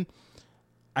had been,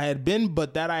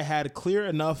 but that I had clear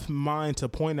enough mind to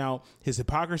point out his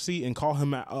hypocrisy and call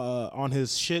him on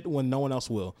his shit when no one else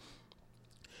will.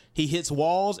 He hits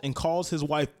walls and calls his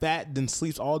wife fat, then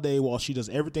sleeps all day while she does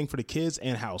everything for the kids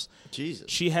and house.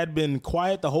 Jesus. She had been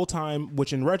quiet the whole time,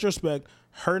 which in retrospect,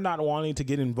 her not wanting to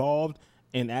get involved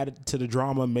and added to the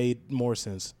drama made more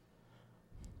sense.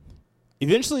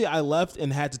 Eventually, I left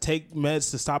and had to take meds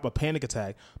to stop a panic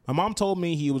attack. My mom told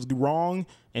me he was wrong,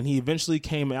 and he eventually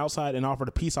came outside and offered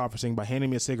a peace offering by handing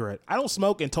me a cigarette. I don't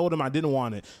smoke and told him I didn't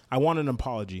want it. I wanted an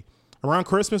apology. Around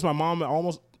Christmas, my mom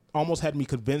almost had me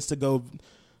convinced to go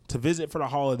to visit for the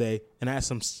holiday and had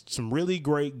some really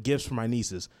great gifts for my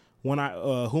nieces, whom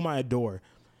I adore,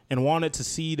 and wanted to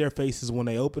see their faces when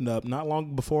they opened up. Not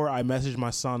long before, I messaged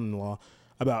my son-in-law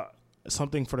about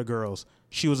something for the girls.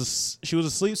 She was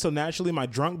asleep, so naturally my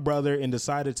drunk brother and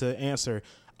decided to answer.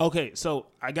 Okay, so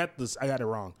I got it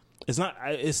wrong. It's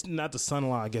not the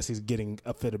son-in-law. I guess he's getting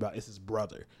a fit about. It's his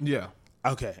brother. Yeah.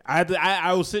 Okay.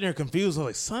 I was sitting here confused. I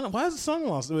was like, why is the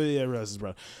son-in-law? Yeah, I realized his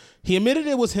brother. He admitted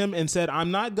it was him and said,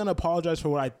 I'm not going to apologize for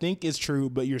what I think is true,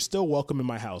 but you're still welcome in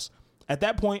my house. At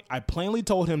that point, I plainly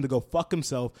told him to go fuck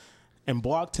himself and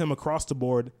blocked him across the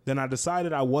board. Then I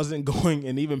decided I wasn't going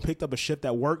and even picked up a shift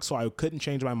at work so I couldn't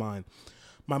change my mind.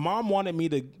 My mom wanted me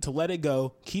to let it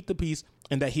go, keep the peace,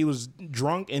 and that he was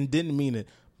drunk and didn't mean it.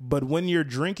 But when you're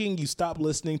drinking, you stop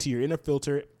listening to your inner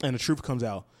filter and the truth comes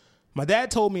out. My dad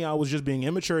told me I was just being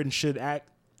immature and should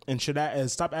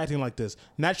stop acting like this.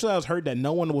 Naturally, I was hurt that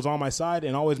no one was on my side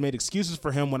and always made excuses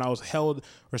for him when I was held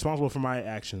responsible for my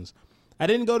actions. I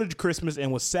didn't go to Christmas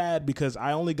and was sad because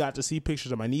I only got to see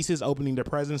pictures of my nieces opening their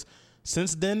presents.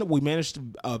 Since then, we managed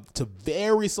to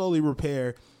very slowly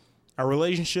repair our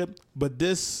relationship, but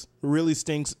this really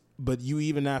stinks. But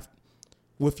even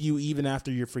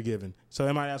after you're forgiven. So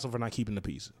am I asking for not keeping the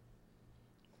peace?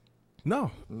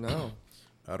 No.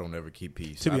 I don't ever keep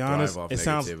peace. To be honest, thrive off it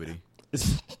negativity.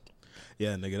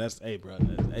 Yeah, nigga, that's bro.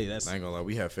 That's I ain't gonna lie,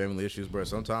 we have family issues, bro.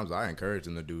 Sometimes I encourage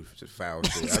them to do just foul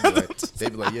shit. They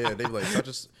be like, such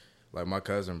as like my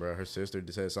cousin, bro. Her sister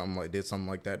did something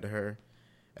like that to her,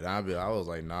 and I was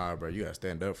like, nah, bro, you gotta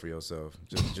stand up for yourself.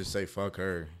 Just say fuck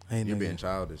her. Hey, You're nigga. being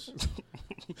childish.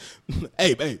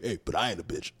 hey, but I ain't a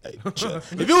bitch. Hey, chill.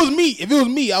 If it was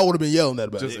me, I would have been yelling that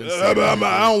about it. I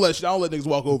don't let niggas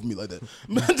walk over me like that.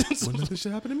 When did this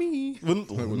shit happen to me?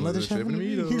 Wouldn't let this shit happen to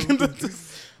me though.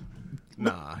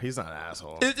 Nah, he's not an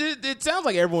asshole. It sounds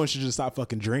like everyone should just stop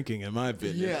fucking drinking, in my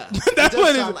opinion. Yeah. That's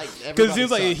what it Like is. Because it seems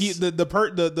like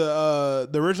everybody the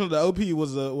original the OP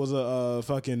was a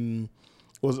fucking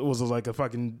was like a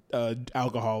fucking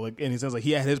alcoholic, and he says like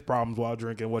he had his problems while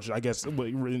drinking, which I guess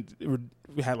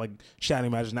we had like shouting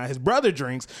matches. Now his brother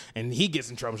drinks, and he gets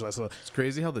in trouble. So It's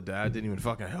crazy how the dad didn't even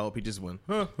fucking help. He just went,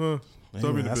 man,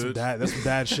 that's some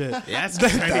dad shit. Yeah, that's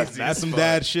crazy. That's some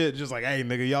dad shit. Just like, hey,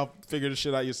 nigga, y'all figure this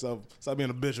shit out yourself. Stop being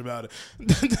a bitch about it.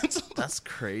 That's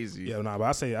crazy. Yeah, nah, but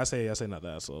I say not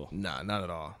that. So Nah, not at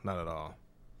all. Not at all.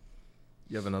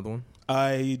 You have another one?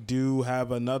 I do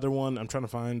have another one. I'm trying to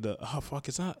find the. Oh fuck!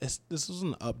 This is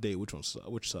an update.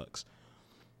 Which sucks.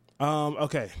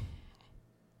 Okay.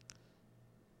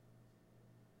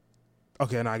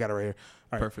 Okay, now I got it right here.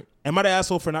 All right. Perfect. Am I the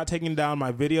asshole for not taking down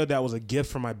my video that was a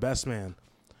gift from my best man?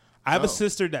 I have a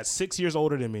sister that's 6 years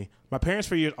older than me. My parents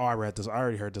for years. Oh, I read this. I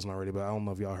already heard this one already, but I don't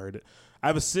know if y'all heard it. I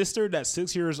have a sister that's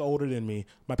 6 years older than me.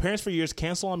 My parents for years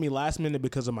canceled on me last minute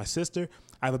because of my sister.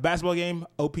 I have a basketball game.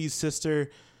 OP's sister.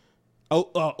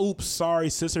 Oops, sorry,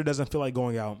 sister doesn't feel like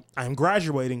going out. I am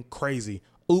graduating. Crazy.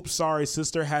 Oops, sorry,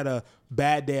 sister had a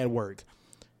bad day at work.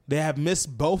 They have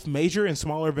missed both major and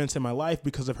smaller events in my life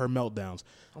because of her meltdowns.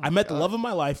 I met the love of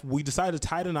my life. We decided to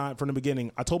tie the knot from the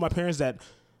beginning. I told my parents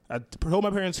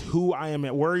who I am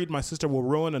worried my sister will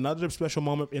ruin another special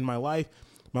moment in my life.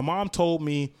 My mom told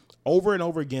me over and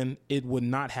over again it would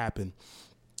not happen.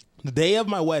 The day of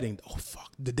my wedding,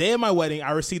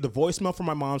 I received a voicemail from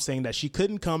my mom saying that she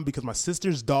couldn't come because my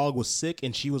sister's dog was sick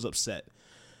and she was upset.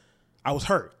 I was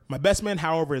hurt. My best man,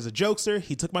 however, is a jokester.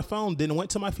 He took my phone, then went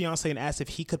to my fiance and asked if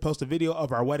he could post a video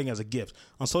of our wedding as a gift.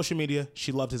 On social media,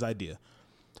 she loved his idea.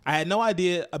 I had no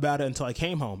idea about it until I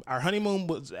came home. Our honeymoon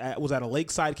was at a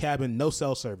lakeside cabin, no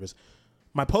cell service.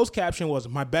 My post caption was,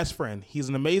 my best friend. He's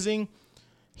an amazing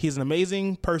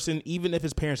person, even if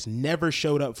his parents never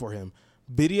showed up for him.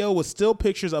 Video was still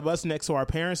pictures of us next to our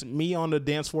parents, me on the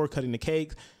dance floor cutting the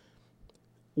cake.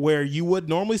 Where you would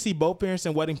normally see both parents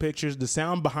in wedding pictures, the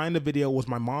sound behind the video was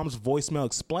my mom's voicemail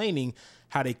explaining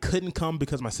how they couldn't come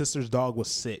because my sister's dog was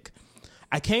sick.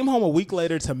 I came home a week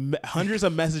later to hundreds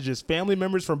of messages, family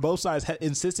members from both sides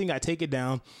insisting I take it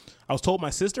down. I was told my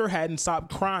sister hadn't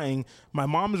stopped crying. My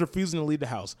mom is refusing to leave the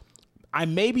house. I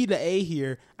may be the A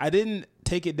here. I didn't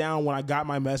take it down when I got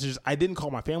my messages. I didn't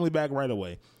call my family back right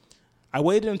away. I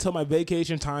waited until my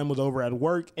vacation time was over at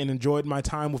work and enjoyed my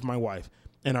time with my wife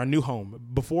in our new home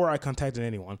before I contacted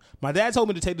anyone. My dad told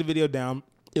me to take the video down.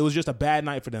 It was just a bad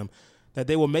night for them, that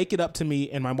they will make it up to me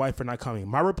and my wife for not coming.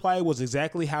 My reply was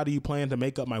exactly, how do you plan to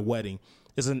make up my wedding?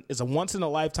 It's a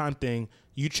once-in-a-lifetime thing.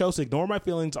 You chose to ignore my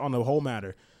feelings on the whole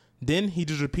matter. Then he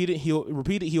just repeated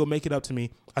he'll make it up to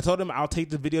me. I told him I'll take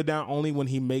the video down only when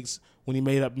he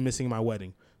made up missing my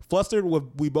wedding. Flustered,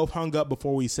 we both hung up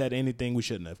before we said anything we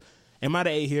shouldn't have. Am I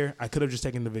the A here? I could have just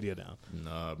taken the video down.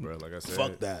 Nah, bro. Like I said,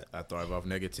 fuck that. I thrive off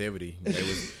negativity.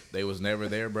 They was never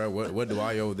there, bro. What do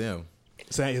I owe them?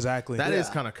 Exactly. That is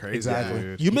kind of crazy. Exactly.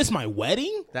 Dude. You missed my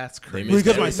wedding? That's crazy.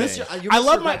 Because my everything. sister, You I missed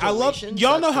love your graduation?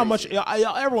 y'all know That's how much, crazy.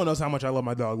 everyone knows how much I love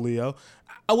my dog, Leo.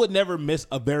 I would never miss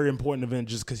a very important event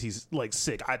just because he's like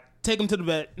sick. I take him to the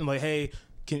vet and like, hey,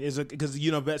 because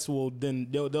vets will then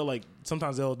they'll like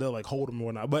sometimes they'll like hold him or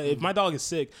whatnot. But if my dog is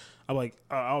sick, I'm like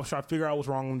I'll try to figure out what's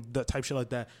wrong, that type shit like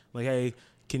that. Like, hey,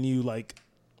 can you like,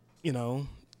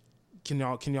 can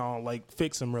y'all like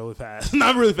fix him really fast?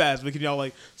 Not really fast, but can y'all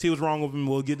like see what's wrong with him?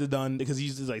 We'll get it done because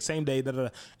he's just like same day.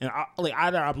 And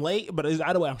either I'm late, but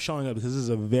either way I'm showing up because this is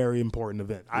a very important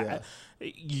event.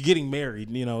 You're getting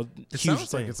married, It huge sounds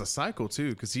thing. like it's a cycle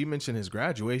too, because he mentioned his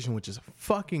graduation, which is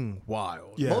fucking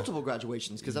wild. Yeah. Multiple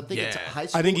graduations because I'm thinking it's Yeah. high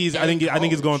school. I think he's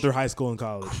college. going through high school and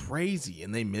college. Crazy,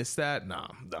 and they missed that. No,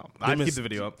 I'd missed- keep the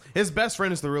video up. His best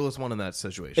friend is the realest one in that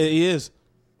situation. He is.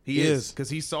 He is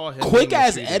because he saw him Quick being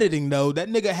ass mistreated. editing though. That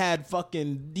nigga had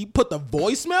he put the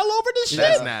voicemail over this shit.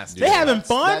 That's nasty. They having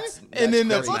fun, that's and then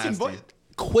the crazy. fucking Nasty.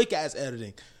 quick ass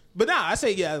editing. But nah, I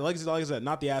say like I said,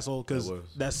 not the asshole because That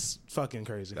was. that's fucking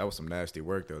crazy. That was some nasty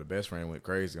work though. The best friend went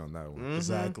crazy on that one.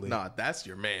 Exactly. Nah, that's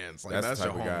your man's. Like, That's that's the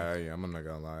type your of homie. guy I am. I'm not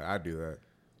gonna lie. I do that.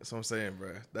 That's what I'm saying,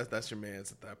 bro. That's your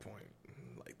man's at that point.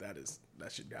 Like that's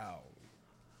your dog.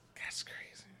 That's crazy.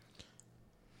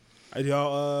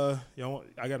 Y'all,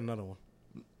 I got another one.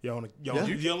 Y'all want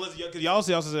to? Y'all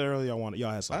said earlier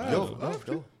y'all had something.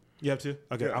 Go. You have to?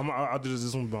 Okay, I'll do this.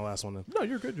 This one will be my last one then. No,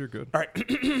 you're good. You're good. All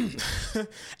right.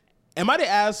 Am I the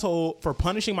asshole for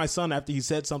punishing my son after he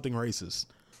said something racist?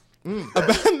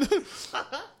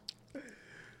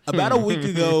 About a week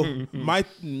ago, my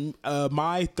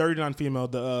 39 female,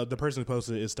 the person who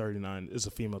posted it is 39, is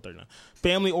a female 39.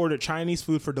 Family ordered Chinese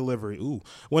food for delivery. Ooh.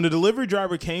 When the delivery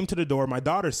driver came to the door, my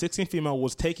daughter, 16 female,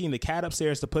 was taking the cat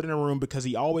upstairs to put in a room because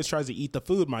he always tries to eat the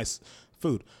food.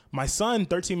 My son,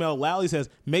 13 male, loudly says,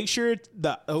 make sure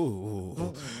to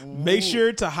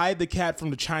hide the cat from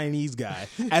the Chinese guy.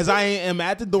 As I am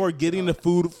at the door getting the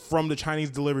food from the Chinese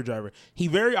delivery driver, he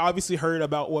very obviously heard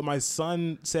about what my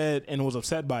son said and was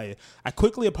upset by it. I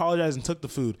quickly apologized and took the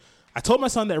food. I told my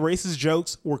son that racist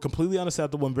jokes were completely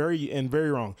unacceptable and very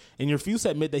wrong, and he refused to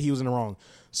admit that he was in the wrong.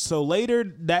 So later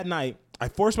that night, I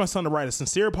forced my son to write a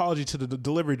sincere apology to the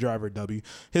delivery driver, W.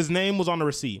 His name was on the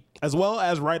receipt, as well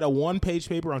as write a one-page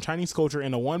paper on Chinese culture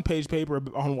and a one-page paper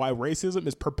on why racism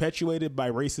is perpetuated by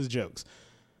racist jokes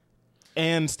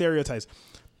and stereotypes.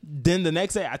 Then the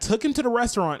next day, I took him to the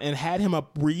restaurant and had him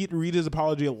read his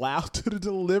apology aloud to the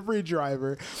delivery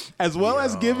driver, as well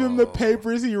as give him the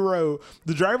papers he wrote.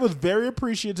 The driver was very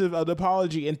appreciative of the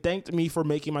apology and thanked me for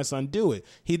making my son do it.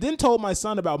 He then told my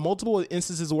son about multiple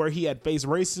instances where he had faced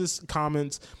racist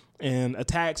comments and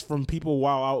attacks from people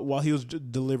while he was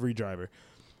delivery driver.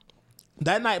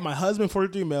 That night, my husband,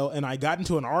 43 male, and I got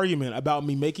into an argument about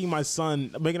me making our son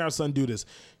do this.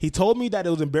 He told me that it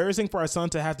was embarrassing for our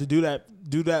son to have to do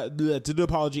the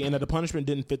apology, and that the punishment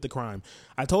didn't fit the crime.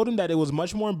 I told him that it was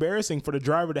much more embarrassing for the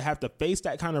driver to have to face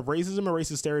that kind of racism and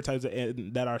racist stereotypes,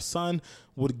 and that our son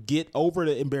would get over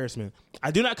the embarrassment.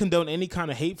 I do not condone any kind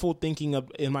of hateful thinking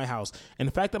in my house, and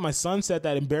the fact that my son said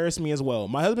that embarrassed me as well.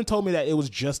 My husband told me that it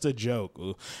was just a joke,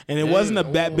 and it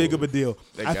wasn't that big of a deal.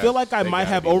 I feel like I might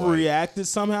have overreacted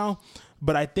somehow,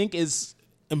 but I think it's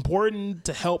important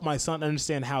to help my son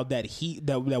understand how that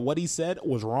what he said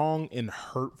was wrong and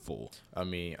hurtful. I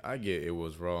mean, I get it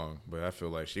was wrong, but I feel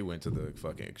like she went to the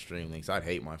fucking extreme lengths. I'd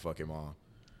hate my fucking mom.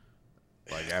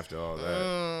 Like, after all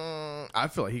that. I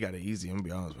feel like he got it easy. I'm gonna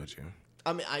be honest with you.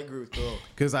 I mean, I agree with Bill.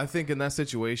 Because I think in that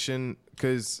situation,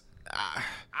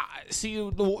 See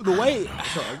the way.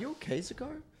 So, are you okay,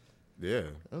 Zakar? Yeah.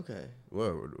 Okay.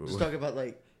 What? Just talking about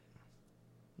like.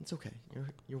 It's okay.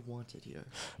 You're wanted here.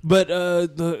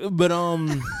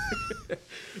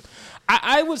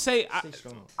 I would say Stay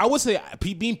strong. I would say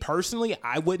being personally,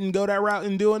 I wouldn't go that route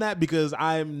in doing that because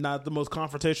I'm not the most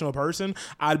confrontational person.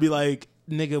 I'd be like,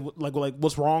 nigga, like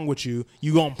what's wrong with you?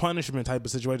 You go on punishment type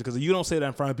of situation because you don't say that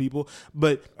in front of people.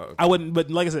 But I wouldn't. But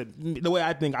like I said, the way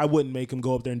I think, I wouldn't make him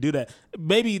go up there and do that.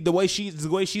 Maybe the way she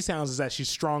sounds is that she's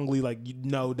strongly like, you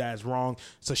know, that's wrong.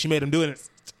 So she made him do it.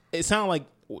 It sounded like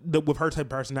with her type of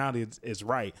personality, it's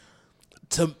right.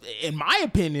 In my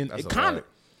opinion, it kind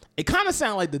of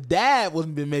sounded like the dad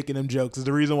wasn't been making them jokes. Is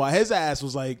the reason why his ass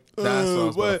was like, that's what I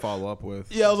was going to follow up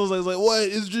with. Yeah, I was like, what?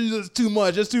 It's just too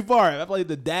much. It's too far. I feel like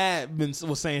the dad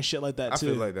was saying shit like that too. I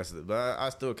feel like but I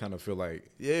still kind of feel like,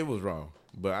 yeah, it was wrong.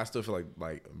 But I still feel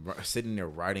like sitting there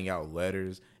writing out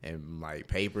letters and like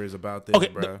papers about this,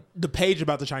 bro. The page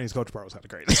about the Chinese culture part was kind of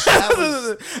great.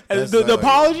 The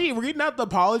apology, reading out the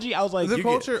apology, I was like, the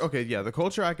culture. The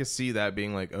culture. I could see that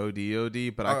being like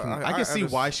OD, but I can see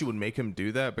why she would make him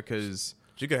do that because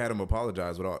she could have had him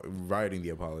apologize without writing the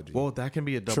apology. Well, that can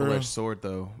be a double-edged sword,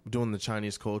 though. Doing the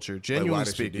Chinese culture, genuinely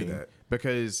speaking, she do that?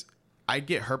 Because I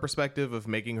get her perspective of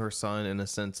making her son, in a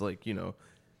sense, like, you know,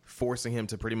 forcing him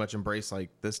to pretty much embrace like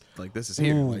this is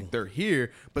here, like they're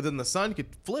here. But then the son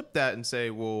could flip that and say,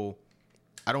 well,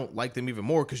 I don't like them even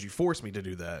more because you forced me to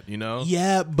do that, you know?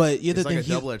 Yeah, but it's like a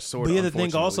double-edged sword. But the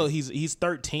thing also, he's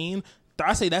 13.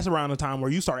 I say that's around the time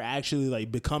where you start actually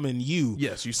like becoming you.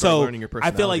 Yes, you start learning your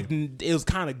personality. I feel like it was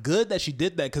kind of good that she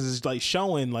did that because it's like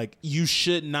showing like you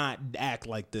should not act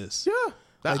like this. Yeah,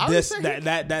 like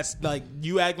that's like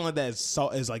you acting like that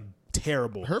is like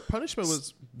terrible. Her punishment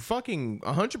was fucking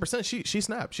 100%. She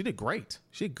snapped. She did great.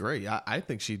 I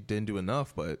think she didn't do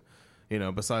enough, but you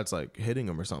know, besides like hitting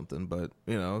him or something. But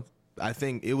you know, I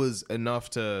think it was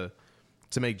enough to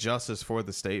make justice for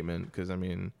the statement because I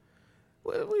mean.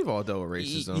 We've all dealt with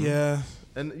racism. Yeah.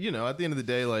 And, you know, at the end of the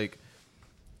day, like,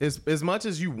 as much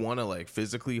as you want to, like,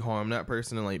 physically harm that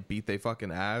person and, like, beat they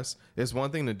fucking ass, it's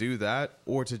one thing to do that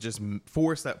or to just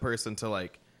force that person to,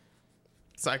 like,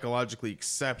 psychologically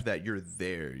accept that you're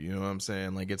there. You know what I'm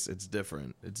saying? Like, it's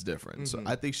different. It's different. Mm-hmm.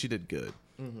 So I think she did good.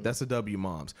 Mm-hmm. That's a W,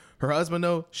 moms. Her husband,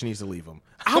 though, she needs to leave him.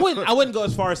 I wouldn't go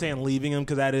as far as saying leaving him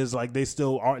because that is like they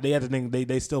still are. They have to think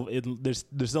they're still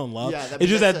in love. Yeah, it's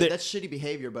just that's shitty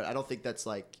behavior, but I don't think that's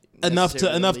like enough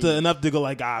to go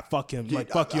like fuck him. Dude, like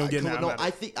fuck you, I'm getting out. No, I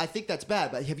think that's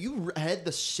bad. But have you read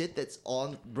the shit that's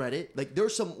on Reddit? Like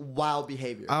there's some wild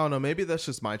behavior. I don't know. Maybe that's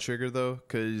just my trigger though,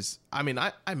 because I mean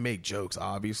I make jokes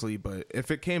obviously, but if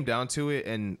it came down to it,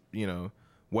 and you know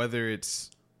whether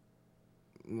it's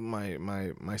my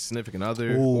significant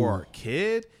other or our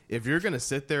kid, if you're gonna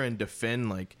sit there and defend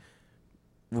like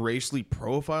racially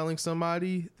profiling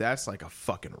somebody, that's like a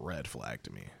fucking red flag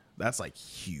to me. That's like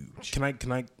huge. Can I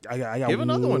got give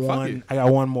another one. Fuck it. I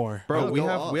got one more, bro.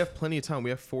 We have plenty of time.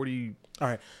 We have 40.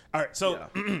 All right. So,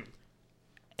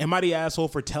 am I the asshole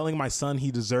for telling my son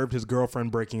he deserved his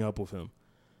girlfriend breaking up with him?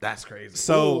 That's crazy.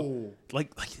 So,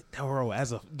 like, bro,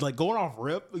 as a like going off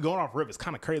rip is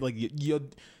kind of crazy. Like, you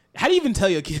how do you even tell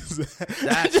your kids that?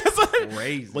 That's just like,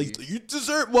 crazy. Like, you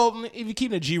deserve. Well, if you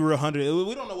keep it G real 100,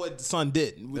 we don't know what the son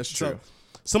did. That's true.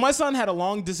 So my son had a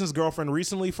long distance girlfriend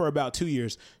recently for about 2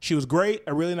 years. She was great,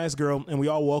 a really nice girl, and we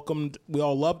all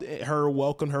loved her,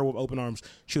 welcomed her with open arms.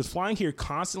 She was flying here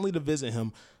constantly to visit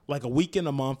him, like a week in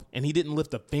a month, and he didn't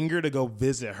lift a finger to go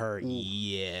visit her.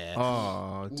 Yeah.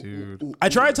 Oh, dude. I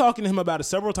tried talking to him about it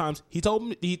several times. He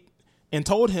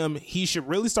told him he should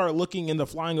really start looking into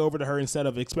flying over to her instead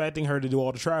of expecting her to do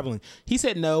all the traveling. He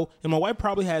said no, and my wife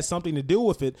probably had something to do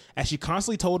with it, as she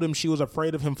constantly told him she was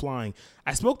afraid of him flying.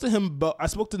 I spoke to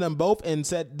them both and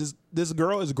said this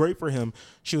girl is great for him.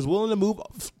 She was willing to move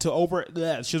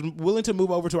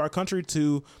over to our country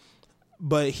to.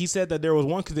 But he said that there was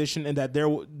one condition, and that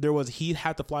he'd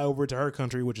have to fly over to her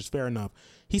country, which is fair enough.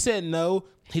 He said no,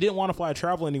 he didn't want to fly or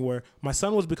travel anywhere. My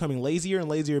son was becoming lazier and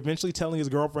lazier, eventually telling his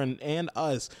girlfriend and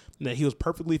us that he was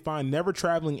perfectly fine, never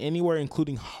traveling anywhere,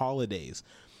 including holidays.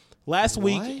 Last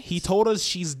week, he told us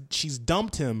she's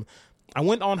dumped him. I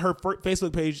went on her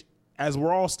Facebook page, as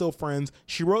we're all still friends.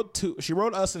 She wrote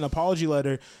us an apology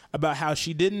letter about how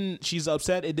she's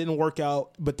upset it didn't work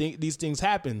out, but these things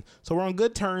happen. So we're on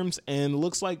good terms, and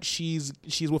looks like she's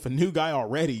with a new guy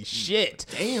already. Shit.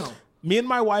 Damn. Me and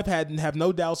my wife have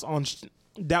no doubts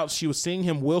she was seeing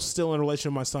him while still in a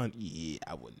relationship with my son. Yeah,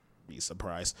 I wouldn't be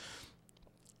surprised.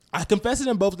 I confessed to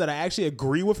them both that I actually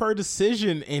agree with her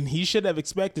decision, and he should have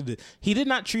expected it. He did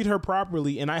not treat her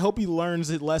properly, and I hope he learns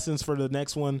his lessons for the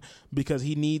next one, because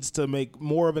he needs to make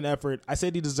more of an effort. I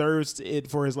said he deserves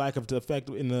it for his lack of effect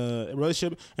in the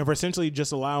relationship, and for essentially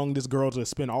just allowing this girl to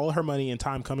spend all her money and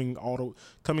time coming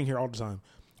here all the time.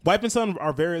 Wife and son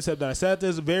are very upset that I said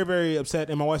this, very, very upset,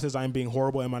 and my wife says I'm being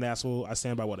horrible and my asshole. I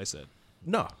stand by what I said.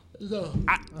 No.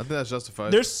 I think that's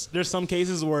justified. There's some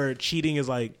cases where cheating is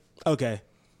like, okay,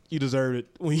 you deserved it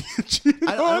when you cheated.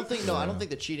 I don't think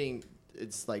the cheating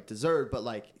it's like deserved, but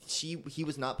like he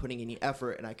was not putting any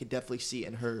effort, and I could definitely see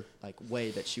in her like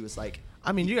way that she was like.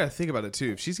 I mean, you gotta think about it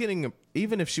too. If she's getting,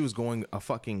 even if she was going a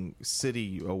fucking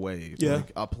city away,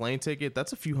 like a plane ticket,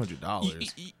 that's a few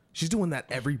 $100s. She's doing that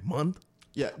every month.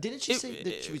 Yeah, didn't she say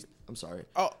that she was? I'm sorry.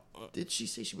 Did she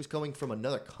say she was coming from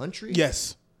another country?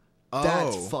 Yes.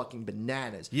 That's fucking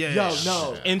bananas. Yeah. Yo,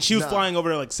 no. And she was flying over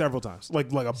there like several times,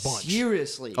 like a bunch.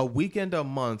 Seriously. A weekend a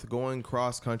month going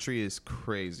cross country is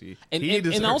crazy.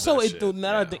 And also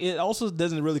it also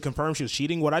doesn't really confirm she was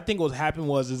cheating. What I think what happened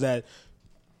was that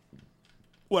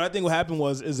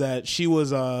she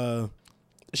was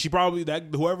she probably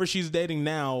whoever she's dating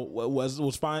now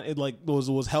was fine. It like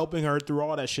was helping her through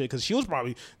all that shit, because she was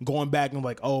probably going back and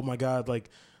like, oh my god, like.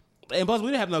 And plus, we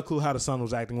didn't have no clue how the son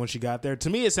was acting when she got there. To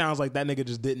me, it sounds like that nigga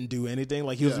just didn't do anything.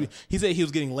 Like he said he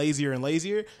was getting lazier and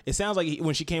lazier. It sounds like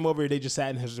when she came over, they just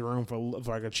sat in his room for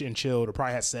like and chilled, or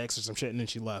probably had sex or some shit, and then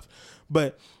she left.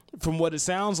 But from what it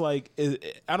sounds like,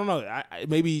 I don't know.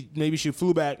 Maybe she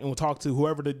flew back and will talk to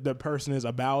whoever the person is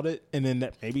about it, and then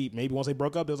maybe once they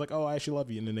broke up, it was like, oh, I actually love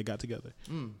you, and then they got together.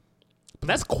 But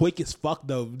that's quick as fuck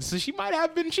though. So she might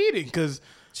have been cheating, because.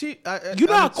 You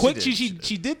know how quick she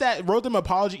did that, wrote them an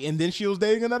apology, and then she was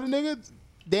dating another nigga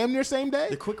damn near same day?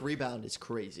 The quick rebound is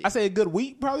crazy. I say a good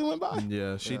week probably went by.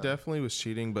 Yeah, she definitely was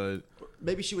cheating, but...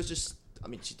 Maybe she was just... I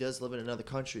mean, she does live in another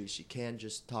country. She can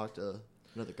just talk to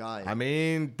another guy. I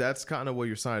mean, that's kind of what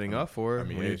you're signing up for. I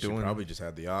mean, she probably just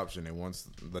had the option, and once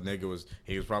the nigga was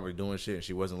probably doing shit, and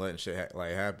she wasn't letting shit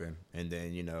happen, and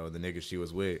then, the nigga she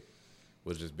was with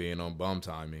was just being on bum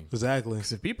timing. Exactly.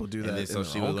 Because if people do that in so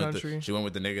their own country... she went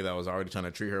with the nigga that was already trying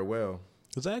to treat her well.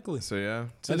 Exactly. So, yeah.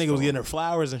 That nigga was getting her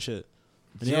flowers and shit.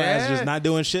 And your ass just not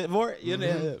doing shit for it?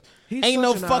 Mm-hmm. Ain't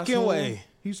no fucking asshole. Way.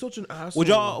 He's such an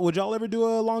asshole. Would y'all ever do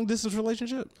a long-distance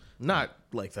relationship? Not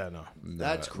like that, no.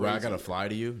 That's crazy. Where I gotta fly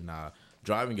to you? Nah.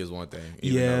 Driving is one thing.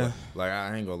 Yeah. Though, like,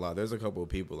 I ain't gonna lie. There's a couple of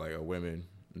people, like, women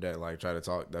that, like, tried to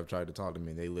talk to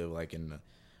me. They live, like, in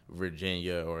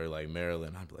Virginia or like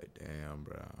Maryland. I'd be like, damn,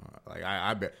 bro.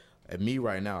 Like at me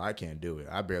right now, I can't do it.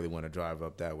 I barely want to drive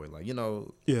up that way. Like,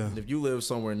 if you live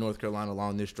somewhere in North Carolina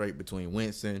along this strait between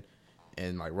Winston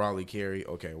and like Raleigh, Cary,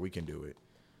 okay, we can do it.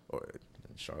 Or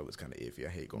Charlotte's kind of iffy. I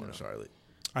hate going to Charlotte.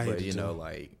 But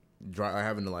like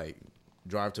having to like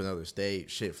drive to another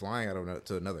state, flying out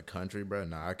to another country, bro.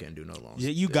 Nah, I can't do no long. Yeah,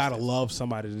 you gotta love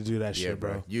somebody to do that shit,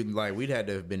 bro. You like we'd had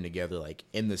to have been together like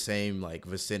in the same like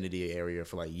vicinity area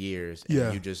for like years.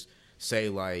 And you just say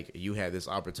like you had this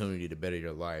opportunity to better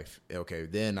your life. Okay,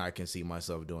 then I can see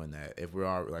myself doing that. If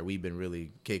we've been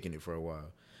really kicking it for a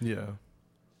while. Yeah.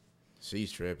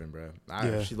 She's tripping, bro.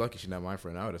 She's lucky she's not my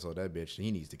friend. I would have told that bitch he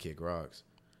needs to kick rocks.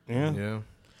 Yeah. Yeah.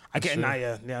 I can't.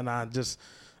 Sure. Just.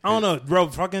 I don't know, bro.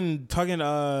 Fucking.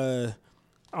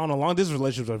 I don't know, long distance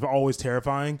relationships are always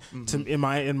terrifying in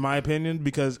my opinion,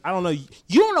 because I don't know, you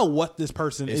don't know what this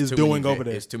person It's is too doing many over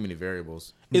there. It's too many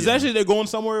variables. Especially they're going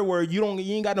somewhere where you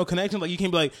ain't got no connection. Like you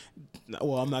can't be like,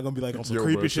 well, I'm not gonna be like on some Yo,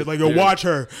 creepy bro, shit. Like, yeah. watch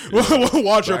her,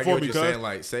 watch her But I get for what me, you're cuz. saying,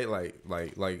 like, say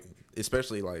like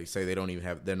especially like say they don't even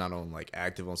have, they're not on like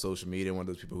active on social media. One of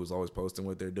those people who's always posting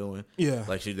what they're doing. Yeah.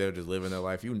 like they're just living their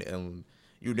life. You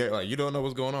like you don't know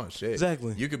what's going on. Shit,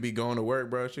 Exactly. You could be going to work,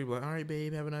 bro. She'd be like, all right,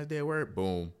 babe, have a nice day at work.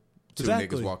 Boom. Two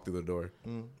Exactly. niggas walk through the door.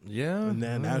 Yeah. And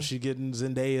then now she getting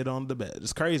Zendaya on the bed.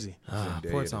 It's crazy.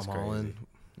 Zendaya, Poor that's Tom crazy. Holland.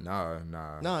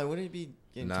 Nah. No, wouldn't it be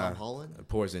getting Tom Holland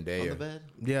Poor on the Zendaya. bed?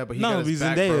 Yeah, but he No, got it'd be his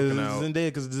back broken out. Zendaya,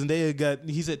 because Zendaya got,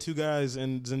 he said two guys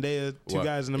and Zendaya two Well,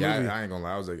 guys in the yeah, movie. I ain't gonna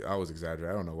lie. I was exaggerating.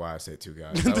 I don't know why I said two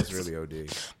guys. That was really OD.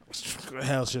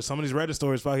 Hell, shit. Some of these Reddit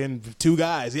stories fucking two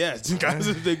guys. Yeah, two guys.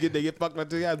 they get fucked by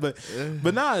two guys.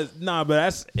 But nah. But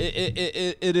that's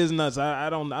it is nuts. I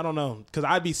don't know, because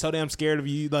I'd be so damn scared of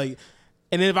you. Like,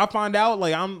 and then if I find out,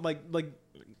 like I'm like.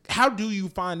 How do you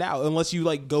find out unless you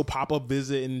like go pop up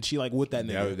visit and she like with that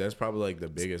nigga? Yeah, that's probably like the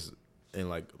biggest and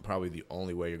like probably the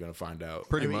only way you're gonna find out.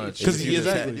 Pretty much. Because you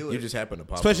exactly. you just happen to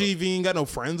pop Especially up. if you ain't got no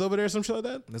friends over there or some shit like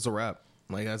that. That's a wrap.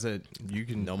 Like I said, you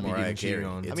can No be Mariah getting cheated Carey.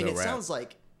 on. It's I mean, a it wrap. sounds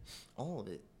like all of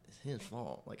it is his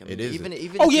fault. Like, I mean, It is. even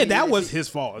Oh if yeah, he- that if was he- his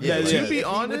fault. Yeah, Yeah, like- yeah. To be If he went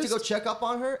to honest- go check up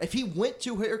on her, if he went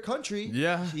to her country,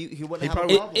 Yeah. he wouldn't He have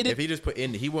probably a problem. if he just put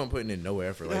in, he wasn't putting in no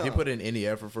effort. Like if he Yeah. put in any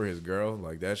effort for his girl,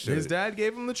 like that shit. His dad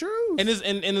gave him the truth. And his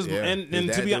and his yeah, and his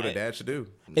dad to be do what a honest, dad should do.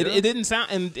 it didn't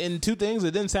sound and two things.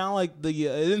 It didn't sound like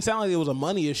it was a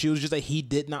money issue. It was just that he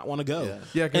did not want to go. Yeah.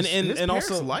 yeah, and his parents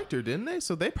also liked her, didn't they?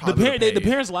 So they the probably the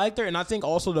parents liked her, and I think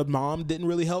also the mom didn't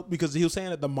really help, because he was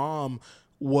saying that the mom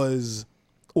was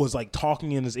like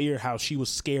talking in his ear how she was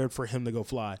scared for him to go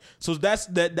fly. So that's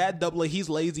that double. Like, he's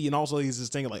lazy, and also he's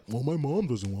just thinking like, well, my mom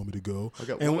doesn't want me to go,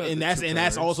 got and one of the that's two and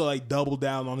that's parents. also like double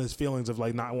down on his feelings of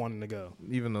like not wanting to go.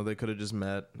 even though they could have just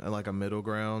met at like a middle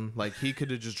ground. Like he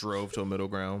could have just drove to a middle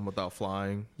ground without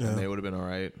flying, Yeah. and they would have been all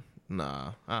right.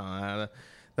 Nah,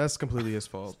 that's completely his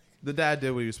fault. The dad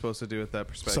did what he was supposed to do at that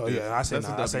perspective. So yeah, I say That's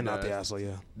a not. I say W not the dad. asshole.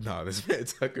 Yeah. No, this man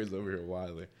Tucker's over here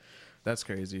wilding. That's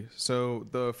crazy. So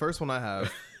the first one I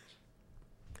have,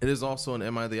 it is also an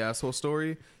 "Am I the asshole"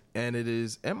 story, and it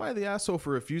is "Am I the asshole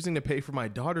for refusing to pay for my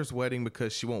daughter's wedding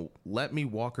because she won't let me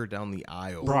walk her down the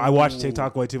aisle?" Bro, I watch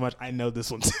TikTok way too much. I know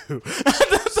this one too.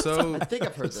 So I think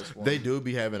I've heard this one. They do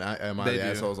be having am I They the do.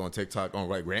 assholes on TikTok on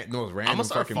like random I'm gonna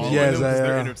start fucking following Yes, them because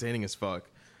they're yeah. entertaining as fuck.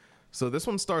 So this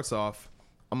one starts off: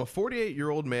 I'm a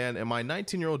 48-year-old man, and my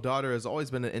 19-year-old daughter has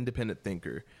always been an independent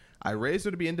thinker. I raised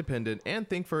her to be independent and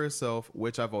think for herself,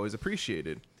 which I've always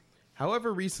appreciated.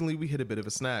 However, recently we hit a bit of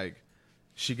a snag.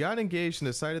 She got engaged and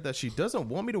decided that she doesn't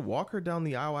want me to walk her down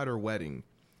the aisle at her wedding.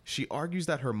 She argues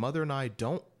that her mother and I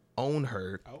don't own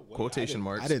her, quotation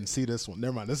marks. I didn't see this one.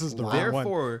 Never mind. This is the wrong one.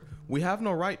 Therefore, we have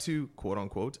no right to, quote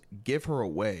unquote, give her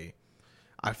away.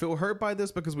 I feel hurt by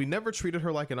this because we never treated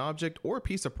her like an object or a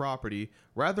piece of property.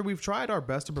 Rather, we've tried our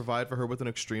best to provide for her with an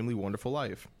extremely wonderful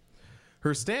life.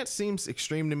 Her stance seems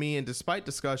extreme to me, and despite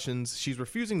discussions, she's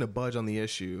refusing to budge on the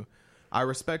issue. I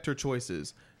respect her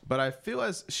choices, but I feel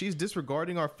as she's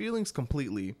disregarding our feelings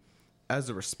completely. As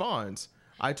a response,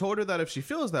 I told her that if she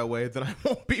feels that way, then I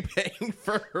won't be paying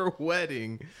for her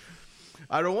wedding.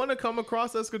 I don't want to come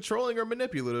across as controlling or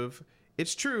manipulative.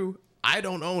 It's true, I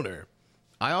don't own her.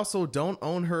 I also don't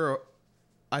own her.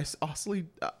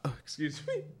 Excuse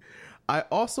me. I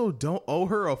also don't owe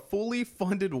her a fully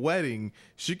funded wedding.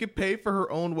 She could pay for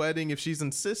her own wedding if she's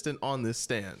insistent on this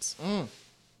stance.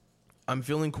 I'm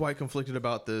feeling quite conflicted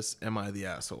about this. Am I the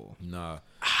asshole? Nah,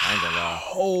 I ain't gonna lie.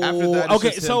 Oh, After that, it's okay.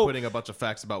 just him So putting a bunch of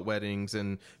facts about weddings,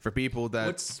 and for people that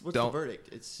what's the don't, verdict?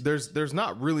 It's there's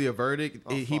not really a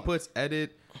verdict. He fuck. puts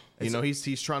edit. You know,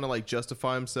 he's trying to like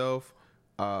justify himself.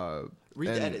 read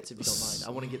the and- edits if you don't mind. I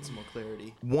want to get some more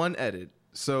clarity. One edit.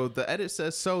 So the edit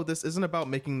says, "So this isn't about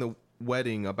making the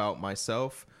wedding about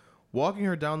myself. Walking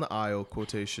her down the aisle,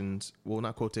 quotations, well,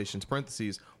 not quotations,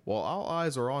 parentheses, while all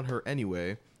eyes are on her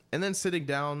anyway, and then sitting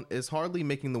down is hardly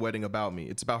making the wedding about me.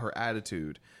 It's about her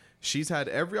attitude. She's had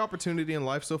every opportunity in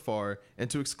life so far, and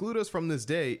to exclude us from this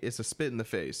day is a spit in the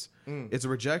face. It's a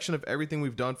rejection of everything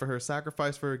we've done for her,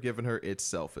 sacrificed for her, given her. It's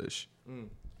selfish."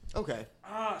 Okay.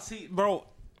 see, bro,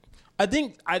 I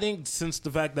think since the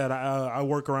fact that I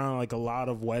work around like a lot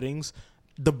of weddings,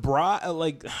 the bride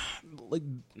like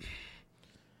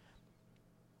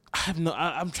I have no.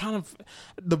 I'm trying to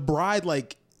the bride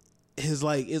like is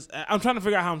like is. I'm trying to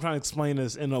figure out how I'm trying to explain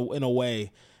this in a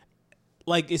way.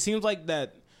 Like it seems like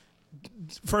that.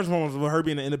 First of all, with her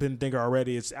being an independent thinker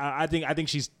already, it's I think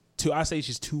she's too. I say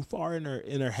she's too far in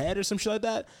her head or some shit like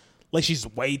that. like she's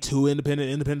way too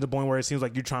independent to the point where it seems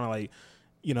like you're trying to like,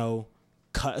 you know,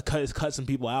 cut some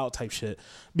people out type shit.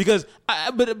 Because I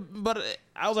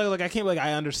was like I can't like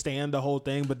I understand the whole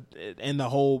thing, but I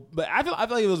feel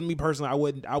like it was me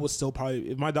personally. I would still probably,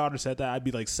 if my daughter said that, I'd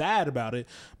be like sad about it,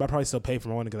 but I'd probably still pay for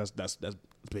my wedding because that's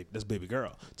baby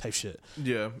girl type shit.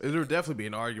 Yeah, there would definitely be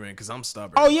an argument because I'm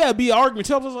stubborn. Oh yeah, it'd be an argument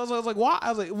too. I was like, why? I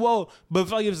was like, well, but I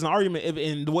feel like if it's an argument,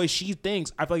 in the way she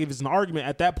thinks, I feel like if it's an argument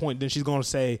at that point, then she's going to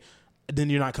say, then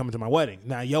you're not coming to my wedding.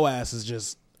 Now your ass is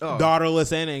just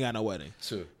daughterless and ain't got no wedding.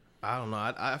 True. I don't know.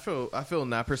 I feel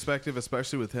in that perspective,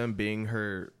 especially with him being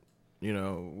her, you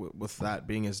know, with that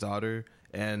being his daughter,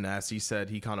 and as he said,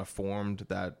 he kind of formed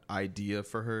that idea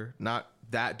for her, not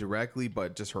that directly,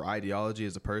 but just her ideology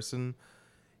as a person.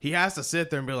 He has to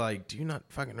sit there and be like, do you not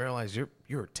fucking realize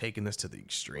you're taking this to the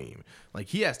extreme? Like,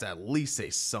 he has to at least say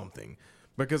something.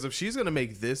 Because if she's going to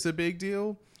make this a big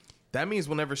deal, that means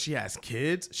whenever she has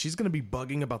kids, she's going to be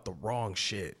bugging about the wrong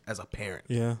shit as a parent.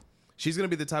 Yeah. She's going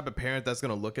to be the type of parent that's going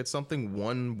to look at something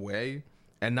one way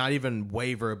and not even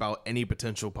waver about any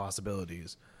potential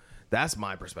possibilities. That's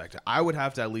my perspective. I would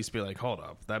have to at least be like, hold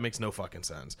up, that makes no fucking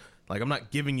sense. Like, I'm not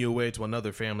giving you away to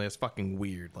another family. That's fucking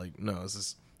weird. Like, no, this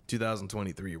is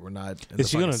 2023. We're not in the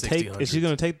fucking 1600s. Is she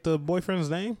gonna take the boyfriend's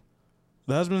name,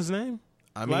 the husband's name,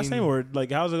 last name, or like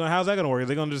how's that gonna work? Are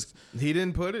they gonna just? He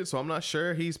didn't put it, so I'm not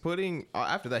sure. He's putting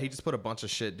after that. He just put a bunch of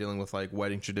shit dealing with like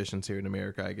wedding traditions here in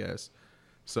America, I guess.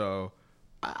 So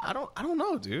I don't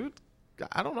know, dude.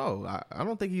 I don't know. I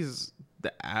don't think he's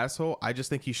the asshole. I just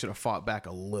think he should have fought back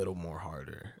a little more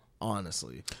harder.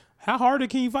 Honestly, how hard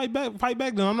can you fight back?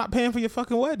 Then I'm not paying for your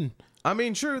fucking wedding. I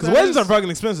mean, sure. Because weddings are fucking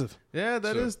expensive. Yeah,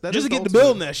 that is just to get the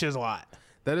building. That shit's a lot.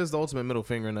 That is the ultimate middle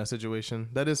finger in that situation.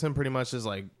 That is him pretty much just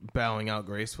like bowing out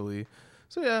gracefully.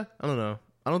 So yeah, I don't know.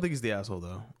 I don't think he's the asshole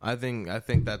though. I think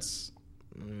that's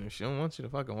she don't want you to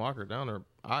fucking walk her down her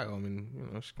aisle. I mean, you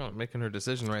know, she's kind of making her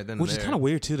decision right then. Which and is there. kind of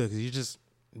weird too, though, because you just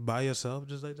by yourself,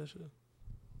 just like that shit.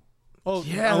 Oh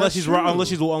yeah,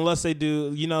 unless they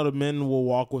do, you know, the men will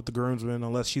walk with the groomsmen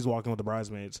unless she's walking with the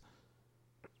bridesmaids.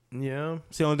 Yeah,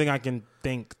 it's the only thing I can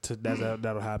think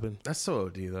that'll happen. That's so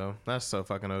OD though. That's so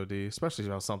fucking OD, especially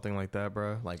about something like that,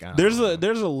 bro. Like there's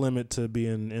a limit to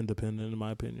being independent, in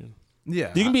my opinion.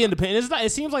 Yeah, you can be independent. It's not.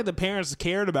 It seems like the parents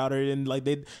cared about her, and like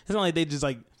it's not like they just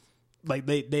like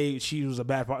she was a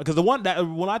bad father. Because the one that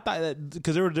when I thought that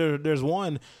because there's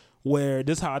one where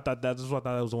this is how I thought that. This is what I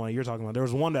thought that was the one you're talking about. There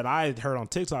was one that I heard on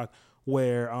TikTok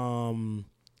where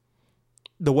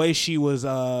the way she was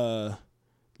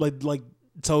like.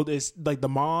 So it's like the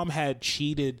mom had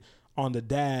cheated on the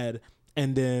dad,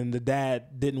 and then the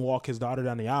dad didn't walk his daughter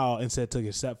down the aisle, instead took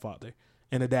his stepfather.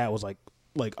 And the dad was like,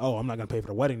 oh, I'm not gonna pay for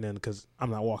the wedding then because I'm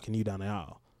not walking you down the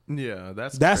aisle. Yeah,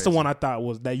 that's crazy. The one I thought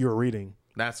was that you were reading.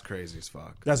 That's crazy as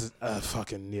fuck. That's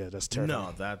fucking yeah. That's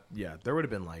terrible. No, there would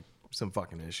have been like some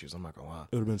fucking issues. I'm not gonna lie.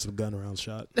 It would have been some gun rounds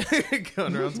shot.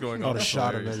 Gun rounds going on. Oh, the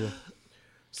shot of nigga.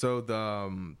 So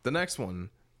the next one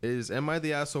is, am I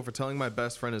the asshole for telling my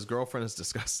best friend his girlfriend is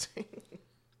disgusting?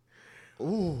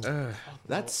 Ooh,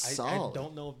 that's solid. I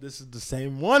don't know if this is the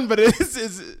same one, but it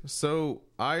is. So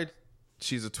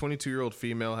she's a 22-year-old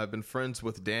female, have been friends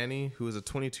with Danny, who is a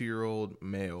 22-year-old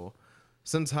male,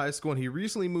 since high school, and he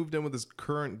recently moved in with his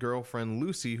current girlfriend,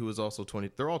 Lucy, who is also 20.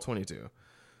 They're all 22.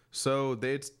 So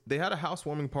they had a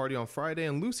housewarming party on Friday,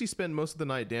 and Lucy spent most of the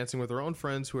night dancing with her own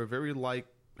friends who are very like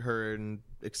her and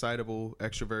excitable,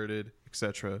 extroverted,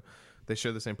 etc. They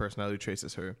share the same personality traits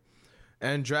as her.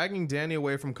 And dragging Danny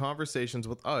away from conversations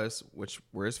with us, which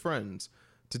were his friends,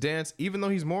 to dance, even though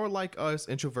he's more like us,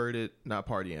 introverted, not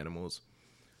party animals.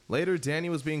 Later, Danny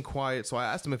was being quiet, so I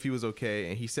asked him if he was okay,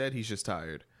 and he said he's just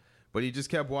tired. But he just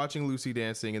kept watching Lucy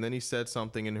dancing, and then he said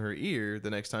something in her ear the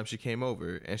next time she came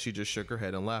over, and she just shook her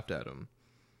head and laughed at him.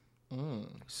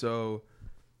 So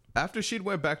after she'd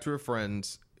went back to her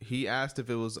friends, she asked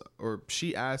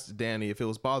Danny if it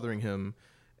was bothering him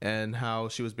and how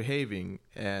she was behaving,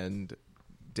 and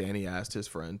Danny asked his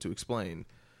friend to explain.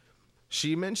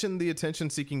 She mentioned the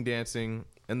attention-seeking dancing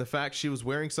and the fact she was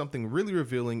wearing something really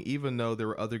revealing even though there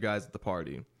were other guys at the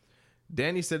party.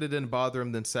 Danny said it didn't bother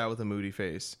him, then sat with a moody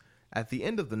face. At the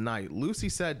end of the night, Lucy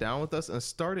sat down with us and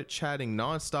started chatting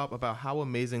nonstop about how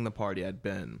amazing the party had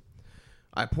been.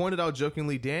 I pointed out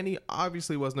jokingly Danny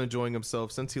obviously wasn't enjoying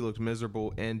himself since he looked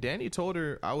miserable, and Danny told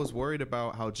her I was worried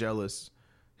about how jealous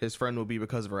his friend would be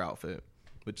because of her outfit,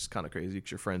 which is kind of crazy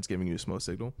because your friend's giving you a smoke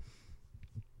signal.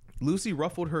 Lucy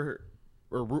ruffled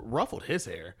his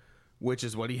hair, which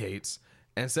is what he hates,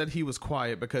 and said he was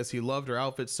quiet because he loved her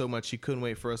outfit so much he couldn't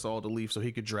wait for us all to leave so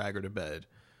he could drag her to bed.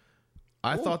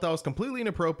 I thought that was completely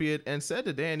inappropriate and said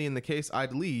to Danny in the case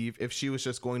I'd leave if she was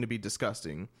just going to be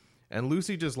disgusting. And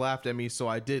Lucy just laughed at me, so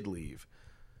I did leave.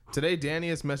 Today, Danny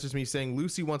has messaged me saying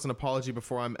Lucy wants an apology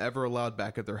before I'm ever allowed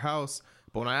back at their house.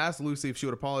 But when I asked Lucy if she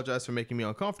would apologize for making me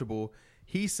uncomfortable,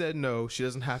 he said no, she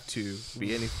doesn't have to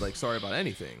be sorry about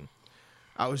anything.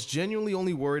 I was genuinely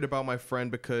only worried about my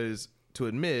friend because, to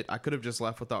admit, I could have just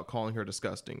left without calling her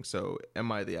disgusting. So,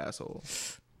 am I the asshole?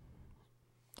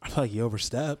 I feel like you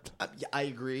overstepped. Yeah, I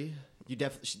agree. He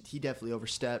definitely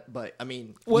overstepped, but I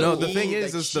mean, No, the thing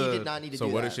is she the- did not need to So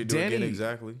do what that. did she do Danny- again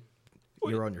exactly?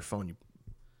 You're on your phone, you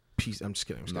piece. I'm just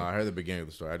kidding. No, I heard the beginning of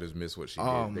the story. I just missed what she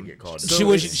did. They get called.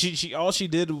 She all she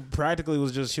did practically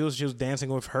was just she was dancing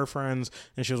with her friends,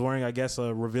 and she was wearing, I guess,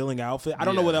 a revealing outfit. I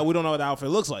don't know we don't know what the outfit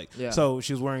looks like. Yeah. So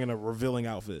she was wearing a revealing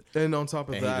outfit. And on top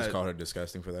of And he that, just called her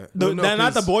disgusting for that. No, not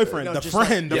the 'cause- boyfriend, no, the just friend,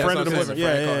 like- the Yeah, friend of the that's what boyfriend. I said, Yeah,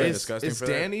 the friend yeah. called her yeah. disgusting it's for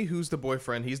that? Danny who's the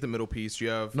boyfriend. He's the middle piece. You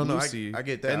have No, Lucy. I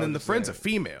get that. And I then was the just friend's a saying.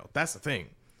 female. That's the thing.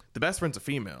 The best friend's a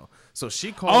female. So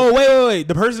she called. Oh wait!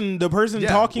 The person Yeah,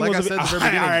 talking like was I said at the very all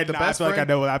beginning, right, the nah, best I feel like I friend-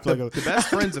 know what I feel like. The best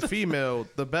friend's a female.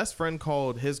 The best friend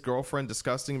called his girlfriend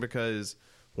disgusting because,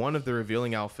 one, of the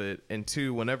revealing outfit, and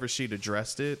two, whenever she'd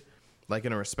addressed it, like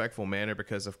in a respectful manner,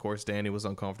 because of course Danny was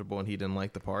uncomfortable and he didn't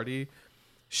like the party,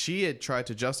 she had tried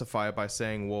to justify it by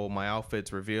saying, well, my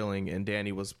outfit's revealing, and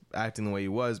Danny was acting the way he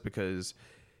was because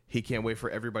he can't wait for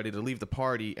everybody to leave the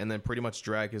party, and then pretty much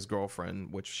drag his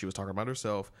girlfriend, which she was talking about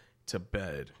herself, to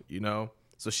bed, you know?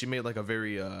 So she made like a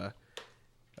very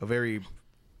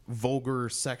vulgar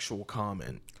sexual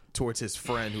comment towards his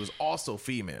friend who was also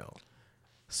female.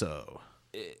 So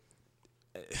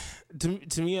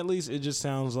To me at least, it just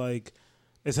sounds like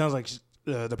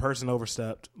the person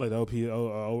overstepped, like the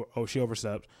OP. She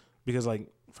overstepped because, like,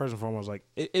 first and foremost, like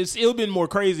it would have been more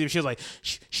crazy if she was like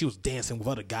she was dancing with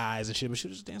other guys and shit, but she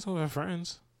was just dancing with her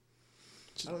friends.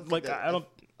 I don't Like, think that, I don't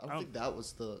think that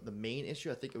was the main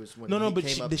issue. I think it was when No, he but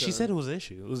came up she to, said it was an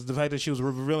issue. It was the fact that she was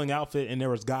revealing outfit and there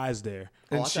was guys there.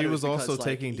 Oh, I and thought she it was because, also like,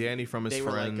 taking Danny from his they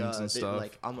were friends like, and they- stuff.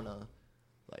 Like, I'm gonna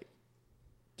like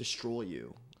destroy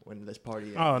you when this party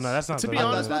ends. Oh no, that's not. To the, be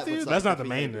honest with you, that's not the the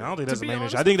main. behavior. I don't think that's the To be main issue.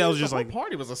 honest I think that with was you, just the like whole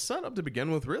party was a setup to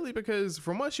begin with, really, because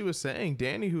from what she was saying,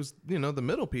 Danny, who's the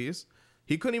middle piece,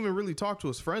 he couldn't even really talk to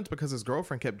his friends because his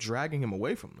girlfriend kept dragging him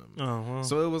away from them. Oh, well.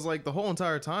 So it was like the whole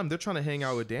entire time they're trying to hang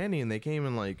out with Danny, and they can't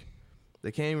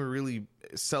even really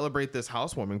celebrate this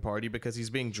housewarming party because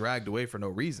he's being dragged away for no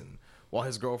reason, while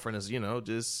his girlfriend is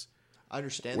just I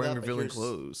understand wearing that. But revealing here's,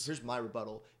 clothes. Here's my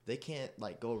rebuttal: they can't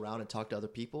like go around and talk to other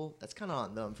people. That's kind of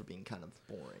on them for being kind of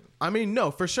boring. I mean,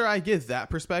 no, for sure I get that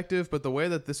perspective, but the way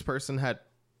that this person had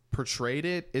portrayed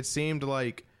it, it seemed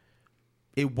like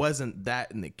it wasn't that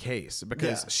in the case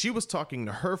because Yeah. she was talking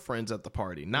to her friends at the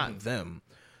party, not them.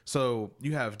 So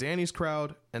you have Danny's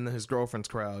crowd and then his girlfriend's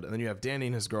crowd, and then you have Danny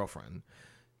and his girlfriend.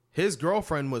 His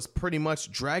girlfriend was pretty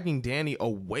much dragging Danny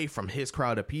away from his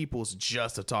crowd of peoples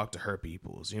just to talk to her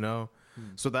peoples,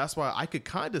 So that's why I could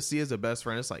kind of see as a best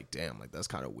friend, it's like, damn, like that's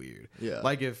kind of weird. Yeah.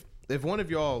 Like if one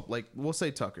of y'all, like we'll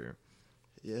say Tucker,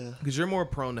 Yeah. because you're more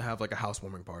prone to have like a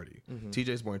housewarming party.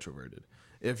 TJ's more introverted.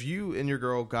 If you and your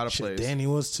girl got a shit, place, Danny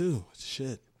was too.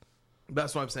 Shit.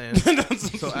 that's what I'm saying.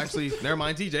 So actually, never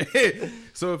mind TJ.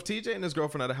 So if TJ and his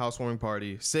girlfriend had a housewarming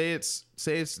party, say it's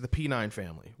the P9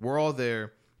 family, we're all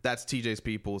there. That's TJ's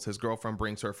peoples. His girlfriend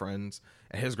brings her friends,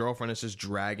 and his girlfriend is just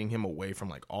dragging him away from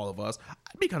like all of us.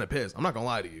 I'd be kind of pissed. I'm not gonna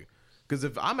lie to you. Because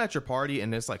if I'm at your party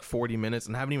and it's like 40 minutes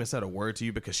and I haven't even said a word to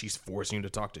you because she's forcing you to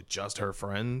talk to just her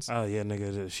friends. Oh yeah,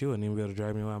 nigga, she wouldn't even be able to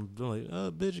drag me. I'm like,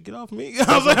 bitch, get off me. That's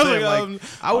what I'm saying, like,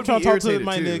 I would try to talk to irritated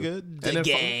my too.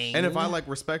 nigga. And if I like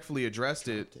respectfully addressed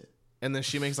it and then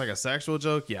she makes like a sexual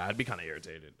joke, yeah, I'd be kind of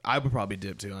irritated. I would probably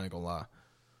dip too, I ain't gonna lie.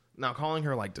 Now calling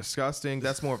her like disgusting,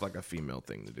 that's more of like a female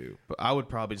thing to do. But I would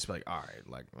probably just be like, all right,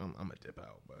 like I'm gonna dip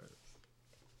out, but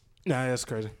Nah, that's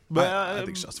crazy. But I think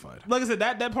it's justified. Like I said,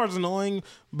 that part's annoying.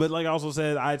 But like I also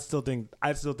said, I still think,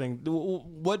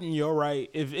 wasn't your right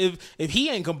if he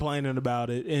ain't complaining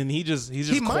about it and he's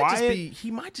just quiet.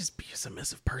 He might just be a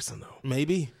submissive person though.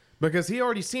 Maybe. Because he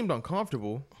already seemed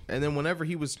uncomfortable, and then whenever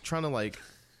he was trying to like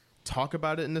talk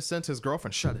about it in a sense, his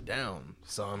girlfriend shut it down.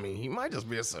 So I mean, he might just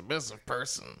be a submissive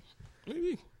person.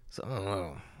 Maybe. So I don't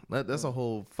know. That's a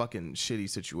whole fucking shitty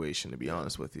situation, to be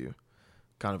honest with you.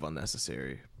 Kind of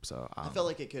unnecessary. So I felt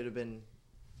like it could have been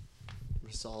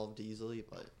resolved easily,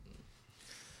 but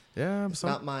yeah, it's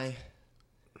not my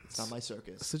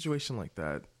circus. a situation like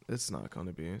that. It's not going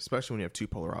to be, especially when you have two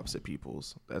polar opposite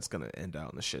peoples. That's going to end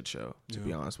out in a shit show. To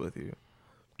be honest with you.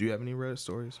 Do you have any Reddit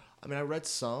stories? I mean, I read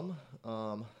some.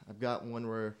 I've got one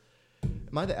where,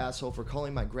 am I the asshole for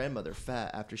calling my grandmother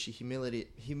fat after she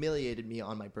humiliated me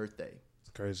on my birthday?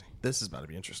 Crazy. This is about to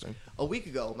be interesting. A week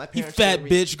ago, my You parents fat threw me-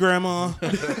 bitch, grandma.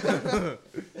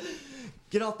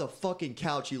 Get off the fucking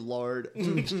couch, you lard.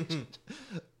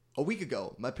 A week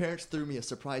ago, my parents threw me a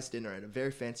surprise dinner at a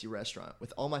very fancy restaurant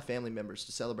with all my family members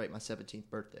to celebrate my 17th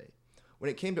birthday. When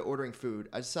it came to ordering food,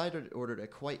 I decided to order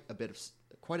quite a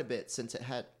bit since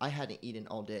I hadn't eaten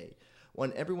all day.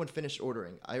 When everyone finished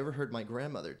ordering, I overheard my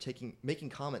grandmother making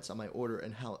comments on my order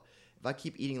and how if I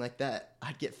keep eating like that,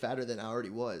 I'd get fatter than I already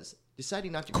was.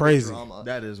 Deciding not to create drama,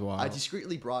 That is wild. I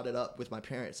discreetly brought it up with my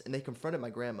parents, and they confronted my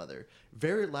grandmother.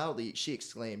 Very loudly, she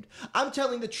exclaimed, "I'm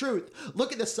telling the truth.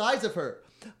 Look at the size of her.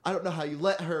 I don't know how you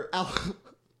let her out.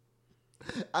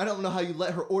 I don't know how you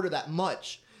let her order that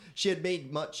much." She had made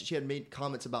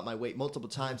comments about my weight multiple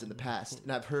times in the past,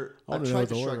 and I've tried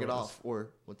to shrug it off. Or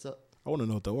what's up? I want to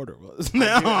know what the order was.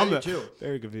 Now I I'm do too.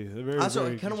 very confused. I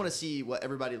kind of want to see what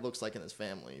everybody looks like in this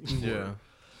family. Yeah.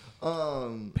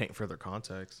 Paint further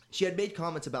context. She had made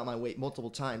comments about my weight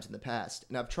multiple times in the past,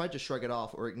 and I've tried to shrug it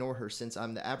off or ignore her since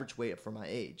I'm the average weight for my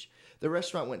age. The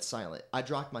restaurant went silent. I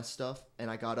dropped my stuff, and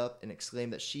I got up and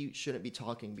exclaimed that she shouldn't be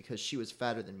talking because she was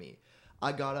fatter than me.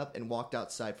 I got up and walked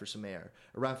outside for some air.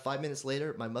 Around 5 minutes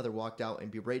later, my mother walked out and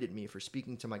berated me for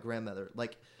speaking to my grandmother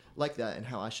like that and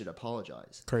how I should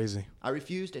apologize. Crazy. I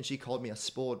refused, and she called me a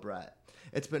spoiled brat.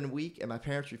 It's been a week, and my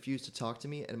parents refuse to talk to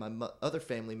me, and my other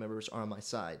family members are on my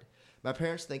side. My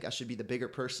parents think I should be the bigger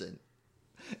person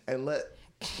and let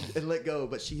go,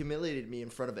 but she humiliated me in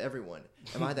front of everyone.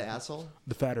 Am I the asshole?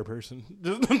 The fatter person.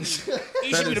 You should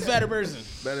be the fatter person.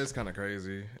 That is kind of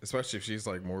crazy, especially if she's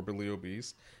like morbidly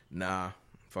obese. Nah,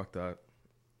 fuck that.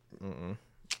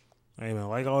 Hey man,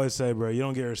 like I always say, bro, you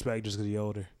don't get respect just because you're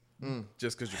older.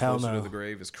 Just because you're Hell closer no. to the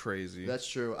grave is crazy. That's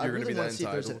true. I You're gonna really be want that to see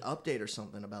if there's an entitled. update or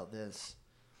something about this.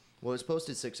 Well, it was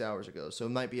posted 6 hours ago, so it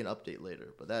might be an update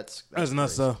later, but that's That's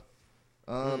nuts crazy.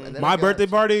 though. And then My I got- birthday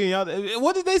party. Y'all,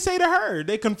 what did they say to her?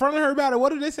 They confronted her about it. What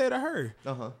did they say to her?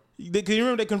 Uh-huh. Can you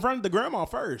remember they confronted the grandma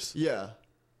first? Yeah.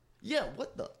 Yeah,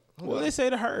 what the? What did they say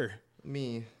to her?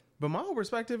 Me. But my whole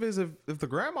perspective is if the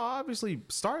grandma obviously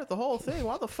started the whole thing,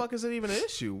 why the fuck is it even an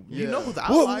issue? You Yeah. know who the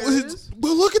Well, outlier is?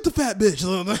 well, look at the fat bitch.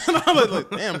 I'm like,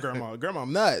 damn, grandma,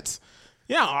 I'm nuts.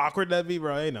 Yeah, how awkward that'd be,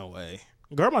 bro. Ain't no way.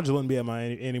 Grandma just wouldn't be at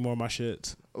any more of my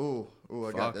shits. Ooh,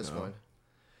 I got Fuck this no. one.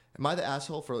 Am I the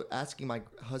asshole for asking my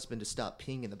husband to stop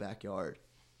peeing in the backyard?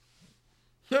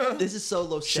 This is so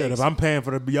low stakes. Shit, if I'm paying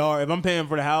for the yard, if I'm paying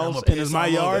for the house and it's my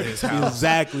yard,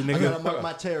 exactly, I gotta nigga. mark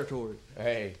my territory.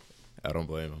 Hey, I don't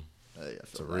blame him. Hey, I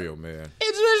It's a feel real man.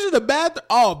 Especially the bathroom.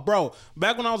 Oh, bro.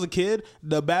 Back when I was a kid,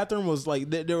 the bathroom was like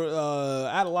there were.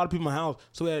 I had a lot of people in my house,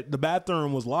 so the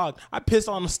bathroom was locked. I pissed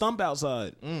on the stump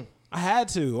outside. I had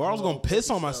to, or I was gonna piss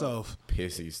on myself.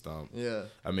 Pissy stump. Yeah.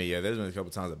 I mean, yeah, there's been a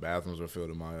couple times the bathrooms were filled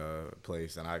in my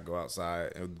place, and I go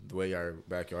outside, and the way our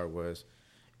backyard was,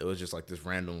 it was just like this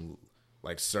random,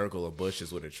 like, circle of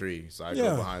bushes with a tree. So I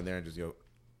Yeah. go behind there and just go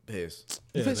piss.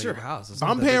 If it's your house, it's If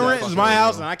I'm not that paying big of a rent, it's fucking my deal.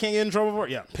 house, and I can't get in trouble for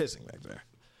it. Yeah, pissing back there.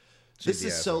 This the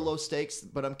is so asshole. low stakes,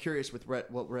 but I'm curious with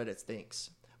what Reddit thinks.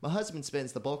 My husband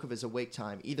spends the bulk of his awake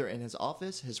time either in his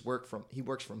office, he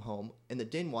works from home, in the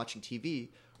den watching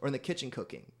TV, or in the kitchen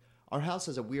cooking. Our house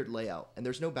has a weird layout, and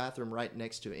there's no bathroom right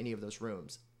next to any of those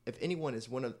rooms. If anyone is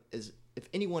one of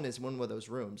those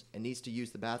rooms and needs to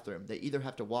use the bathroom, they either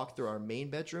have to walk through our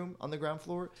main bedroom on the ground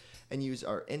floor and use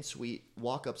our en-suite,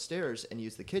 walk upstairs and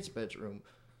use the kids' bedroom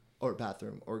or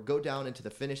bathroom, or go down into the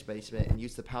finished basement and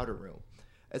use the powder room.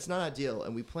 It's not ideal,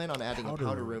 and we plan on adding a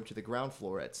powder room to the ground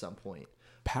floor at some point.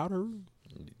 Powder?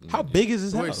 How big is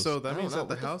his Wait, house? so that I don't means know. that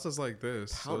the What the house is like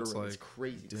this. So Powder it's room like is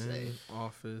crazy to den, say.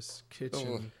 office,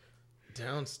 kitchen,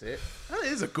 downstairs. That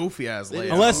is a goofy ass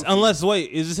layout. Unless,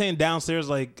 wait, is it saying downstairs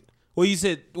like? Well, you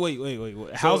said wait.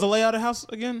 How's the layout of the house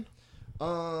again?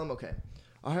 Okay.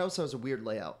 Our house has a weird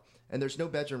layout, and there's no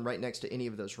bedroom right next to any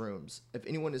of those rooms. If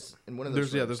anyone is in one of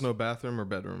those rooms there's no bathroom or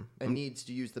bedroom. and needs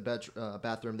to use the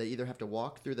bathroom, they either have to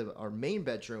walk through our main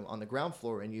bedroom on the ground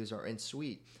floor and use our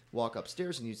en-suite, walk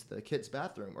upstairs and use the kids'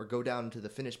 bathroom, or go down into the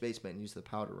finished basement and use the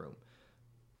powder room.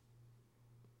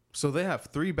 So they have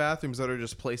 3 bathrooms that are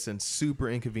just placed in super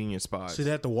inconvenient spots. So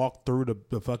they have to walk through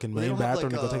the fucking They main don't have,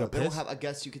 bathroom to go take a they don't piss. have, I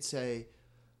guess you could say,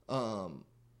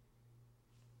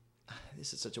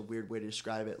 this is such a weird way to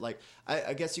describe it. Like,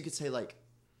 I guess you could say like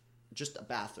just a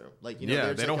bathroom. Like, you know, Yeah,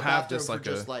 there's they like don't a have bathroom just for like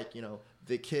just a- like, you know,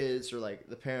 the kids or like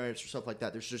the parents or stuff like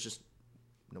that. There's just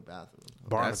no bathroom.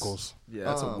 Barnacles. Yeah,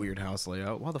 that's a weird house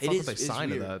layout. Why the it fuck would is- they it's sign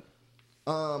to weird. that?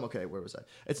 Okay, where was I?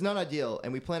 It's not ideal,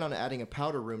 and we plan on adding a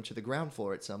powder room to the ground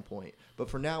floor at some point. But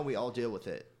for now, we all deal with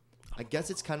it. I guess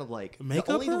it's kind of like Makeup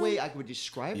the only room? way I would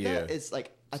describe Yeah. that is like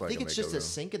I It's like think a it's just makeup a room.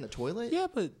 sink in the toilet. Yeah,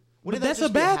 but Wouldn't But that that's just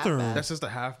a be half bathroom. bath? That's just a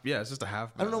half. Yeah, it's just a half.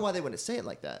 I don't know why they wouldn't say it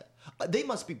like that. They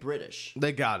must be British.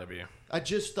 They gotta be. I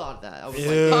just thought that. I was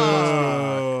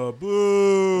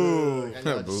Boo. like, I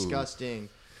know, disgusting.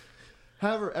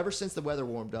 However, ever since the weather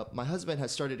warmed up, my husband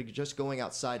has started just going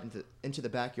outside into the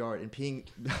backyard and peeing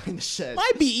behind the shed.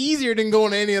 Might be easier than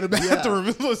going to any other bathroom.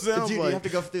 Is what it sounds Dude, like. you have to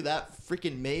go through that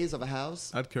freaking maze of a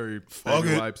house. I'd carry Fuck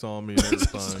baby it. wipes on me and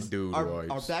everything. Dude, Our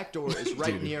wipes. back door is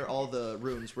right near all the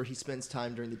rooms where he spends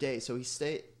time during the day, so he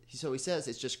says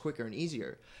it's just quicker and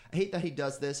easier. I hate that he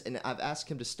does this, and I've asked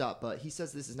him to stop, but he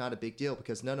says this is not a big deal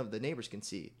because none of the neighbors can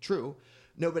see. True.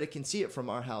 Nobody can see it from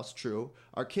our house. True.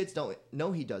 Our kids don't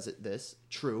know he does it. This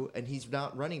true, and he's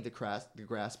not running the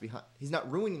grass behind. He's not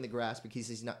ruining the grass because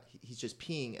he's just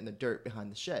peeing in the dirt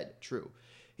behind the shed. True.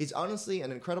 He's honestly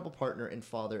an incredible partner and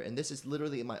father, and this is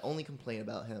literally my only complaint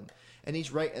about him. And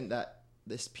he's right in that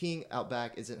this peeing out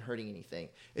back isn't hurting anything.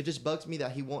 It just bugs me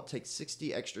that he won't take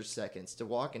 60 extra seconds to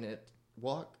walk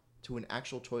to an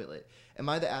actual toilet. Am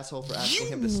I the asshole for asking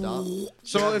him to stop?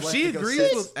 So Yeah, if I'd she like to go agrees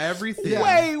sit. with everything,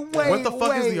 Wait, what the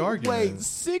fuck is the argument?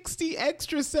 60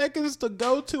 extra seconds to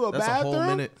go to a That's a bathroom? whole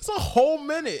minute. That's a whole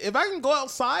minute. If I can go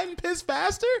outside and piss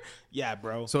faster, yeah,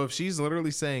 bro. So if she's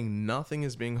literally saying nothing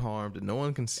is being harmed and no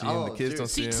one can see him, the Oh, kids dude. don't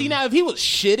see him. See now, if he was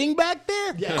shitting back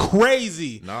there, Yeah.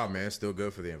 crazy. Nah, man, it's still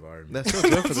good for the environment. That's still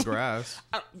good for the grass.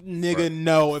 Nigga,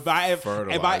 no. If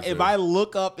I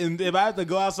look up and if I have to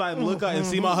go outside and look up and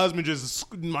see my husband just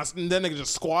that nigga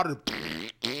just squatted.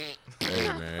 Hey,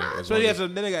 man. So he has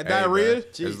then they got diarrhea. Man,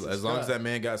 Jesus as long as Christ. that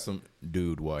man got some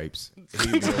dude wipes,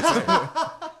 he'd be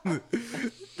okay.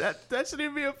 That shouldn't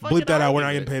even be a fucking Bleep that out. We're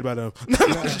not getting paid by them.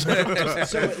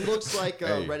 So it looks like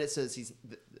Hey. Reddit says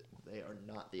they are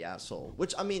not the asshole.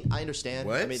 Which I mean, I understand.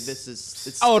 I What? mean, this is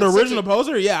it's, Oh, the it's such original a-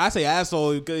 poster? Yeah, I say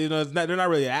asshole. You know, they're not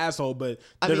really an asshole, but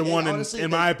I they're mean, the one, honestly,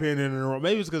 in my opinion.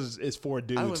 Maybe it's because it's for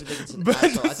dudes. I don't even think it's an But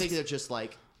asshole. I think they're just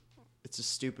like it's a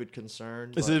stupid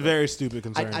concern. it's but, a like, very stupid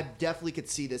concern. I definitely could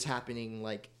see this happening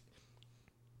like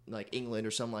England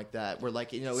or something like that, where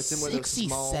like it's in one of those 60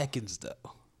 small. seconds though.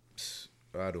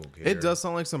 I don't care. It does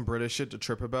sound like some British shit to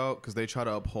trip about because they try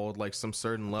to uphold like some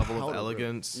certain level Powder of room.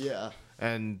 elegance. Yeah.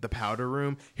 And the powder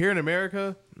room here in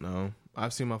America, no.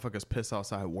 I've seen motherfuckers piss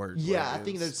outside work. Yeah, Like, I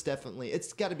think it's- there's definitely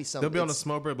it's got to be something. they'll be on a it's-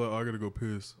 smoke break, but I gotta go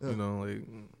piss. You know, like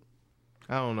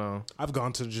I don't know. I've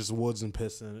gone to just woods and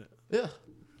pissed in it. Yeah.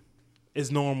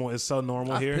 It's normal. It's so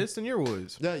normal I here. pissed in your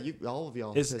woods. Yeah, all of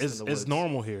y'all. It's pissed in the it's woods.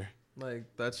 normal here. Like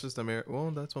that's just America.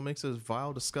 Well, that's what makes us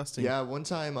vile, disgusting. Yeah, one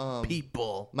time,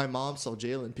 people. my mom saw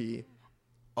Jalen pee.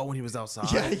 Oh, when he was outside.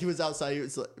 Yeah, he was outside. He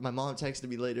was like, my mom texted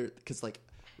me later because like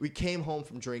we came home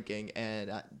from drinking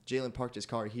and Jalen parked his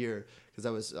car here because I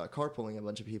was carpooling a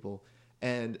bunch of people.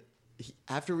 And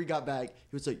after we got back,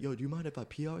 he was like, "Yo, do you mind if I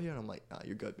pee out here?" And I'm like, "Nah,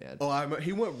 you're good, man." Oh,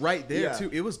 he went right there Yeah. too.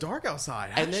 It was dark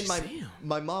outside. How And did then you see him?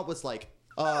 my mom was like,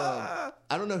 I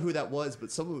don't know who that was,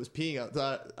 but someone was peeing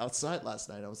outside last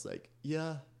night. I was like,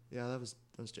 yeah, that was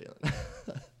Jalen.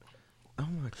 Oh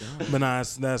my god. But nah,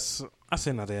 that's I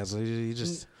say not the asshole. You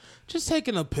just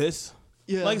taking a piss.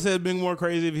 Yeah. Like I said, it'd been more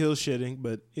crazy if he was shitting,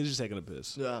 but he's just taking a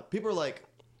piss. Yeah, people are like,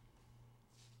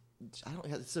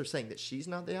 they're saying that she's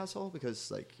not the asshole because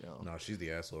like No, she's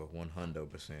the asshole,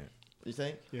 100%. you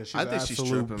think? Yeah, she's I think she's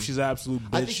tripping. She's an absolute bitch.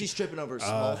 I think she's tripping over a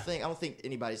small thing. I don't think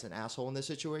anybody's an asshole in this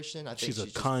situation. I think she's a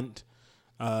just- cunt.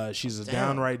 She's a Damn.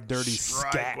 downright dirty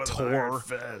scat whore.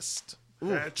 fist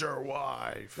at your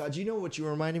wife. God, do you know what you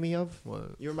reminded me of?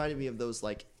 What? You reminded me of those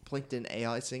like Plankton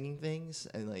AI singing things,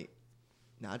 and like,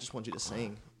 I just want you to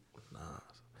sing.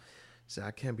 See,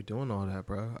 I can't be doing all that,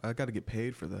 bro. I got to get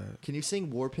paid for that. Can you sing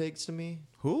War Pigs to me?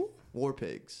 Who? War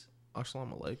Pigs.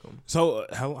 Assalamu alaikum. So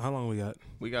how long we got?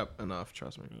 We got enough.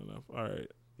 Trust me. Enough. All right.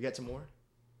 You got some more?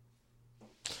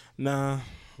 Nah,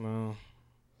 no.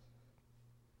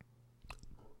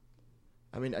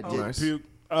 I mean, I Oh, did. nice. Puke.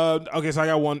 Okay, so I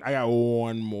got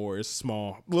one more. It's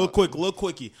small. Little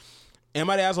quickie. Am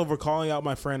I the asshole for calling out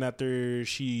my friend after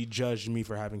she judged me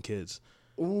for having kids?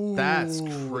 Ooh, That's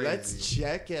crazy. Let's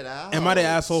check it out. Am I the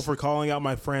asshole for calling out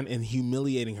my friend and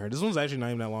humiliating her? This one's actually not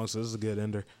even that long, so this is a good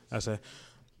ender. I say.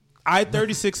 I,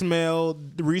 36 male,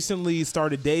 recently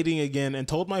started dating again and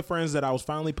told my friends that I was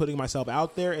finally putting myself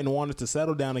out there and wanted to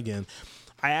settle down again.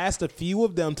 I asked a few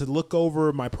of them to look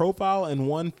over my profile, and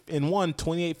one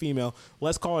 28 female,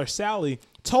 let's call her Sally,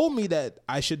 told me that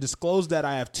I should disclose that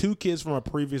I have 2 kids from a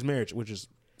previous marriage, which is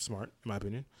smart, in my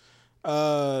opinion.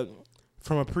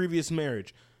 From a previous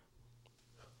marriage.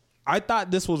 I thought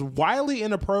this was wildly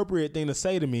inappropriate thing to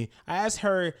say to me. I asked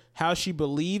her how she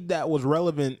believed that was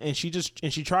relevant, and she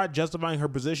tried justifying her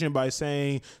position by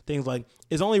saying things like,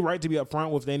 "It's only right to be upfront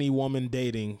with any woman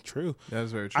dating." True. That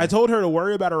is very true. I told her to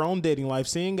worry about her own dating life,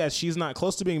 seeing as she's not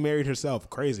close to being married herself.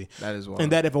 Crazy. That is wild.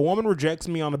 And that if a woman rejects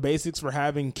me on the basics for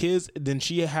having kids, then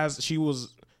she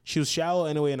was shallow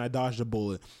anyway, and I dodged a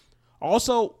bullet.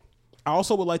 Also, I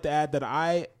also would like to add that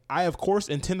I of course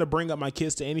intend to bring up my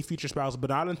kids to any future spouse, but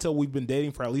not until we've been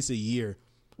dating for at least a year.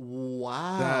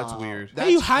 Wow, That's weird. How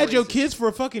you hide crazy. your kids for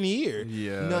a fucking year?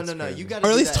 Yeah. No, that's no, no. crazy. You got to,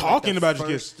 Or at least that, talking like, the about your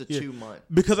kids. first to 2 months.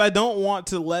 Because I don't want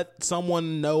to let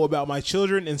someone know about my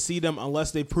children and see them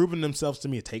unless they've proven themselves to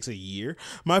me. It takes a year.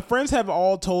 My friends have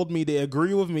all told me they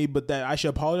agree with me, but that I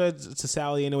should apologize to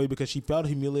Sally anyway because she felt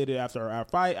humiliated after our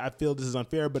fight. I feel this is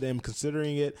unfair, but I'm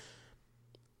considering it.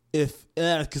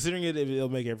 It'll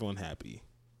make everyone happy.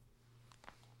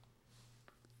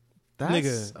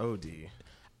 That's Nigga. OD.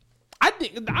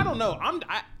 I don't know.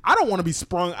 I don't want to be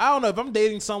sprung. I don't know if I'm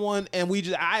dating someone and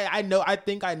I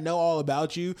think I know all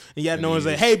about you, and yet no one's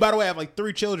like, hey, by the way, I have like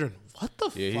 3 children. What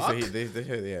the Yeah, fuck? he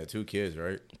said they had 2 kids,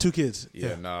 right? 2 kids.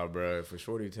 Yeah, nah, bro. For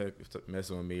Shorty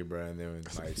messing with me, bro, and then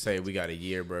like say we got a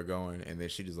year, bro, going, and then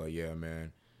she just like, yeah,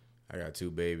 man, I got 2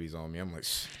 babies on me. I'm like,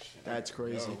 That's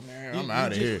crazy. man, I'm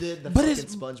outta here. You just did the But fucking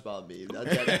it's- SpongeBob meme.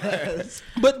 That's-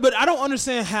 But I don't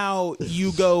understand how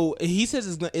you go. He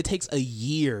says it takes a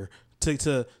year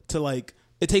to like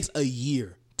it takes a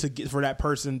year to get for that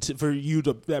person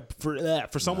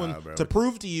for someone bro. to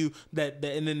prove to you that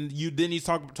and then you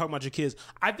talk about your kids.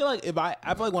 I feel like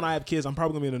when I have kids, I'm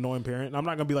probably gonna be an annoying parent. And I'm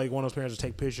not gonna be like one of those parents to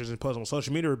take pictures and post on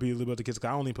social media repeatedly about the kids. 'Cause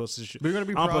I only post this shit. But you're gonna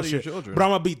be I don't proud post of your shit. children. But I'm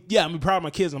gonna be proud of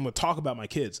my kids. And I'm gonna talk about my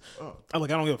kids. I don't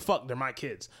give a fuck. They're my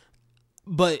kids.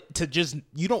 But to just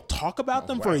you don't talk about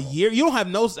them for a year. You don't have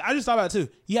no. I just thought about it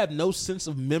too. You have no sense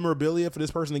of memorabilia for this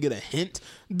person to get a hint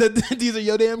that these are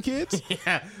your damn kids.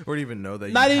 Yeah. Or even know that.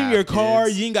 Not you even have your car.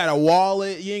 kids. You ain't got a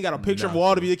wallet. You ain't got a picture of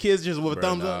all to be your kids just with a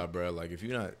thumbs up. bro. Like if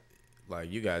you're not, like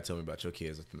you gotta tell me about your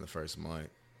kids within the first month.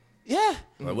 Yeah.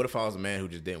 Like what if I was a man who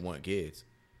just didn't want kids?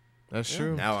 That's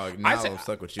true. Now I'm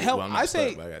stuck with you. Hell, well, I'm not I stuck,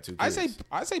 say, but I got 2 kids.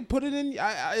 I say, put it in.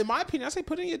 In my opinion, I say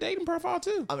put it in your dating profile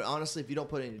too. I mean, honestly, if you don't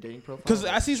put it in your dating profile, Because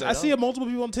I straight see up, multiple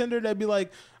people on Tinder that be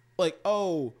like,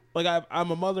 oh, like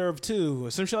I'm a mother of 2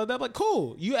 or some shit like that. Like,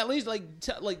 cool. You at least like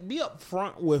be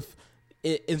upfront with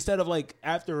it instead of like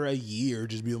after a year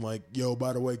just being like, yo,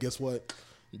 by the way, guess what?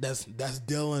 That's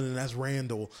Dylan and that's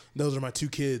Randall. Those are my 2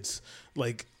 kids.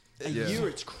 Like a year,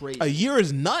 it's crazy. a year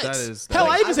is nuts. That is- Hell,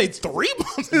 like, I even I say would- 3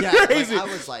 months is Yeah, like, crazy. I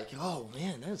was like, oh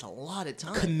man, that is a lot of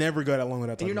time. Could never go that long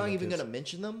without And you're talking not about even kids. gonna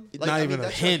mention them. Not even a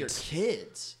that's hint. Like your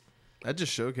kids. That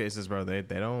just showcases, bro. They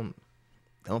don't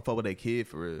fuck with their kid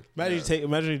for real.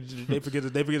 Imagine they forget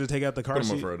to take out the car Put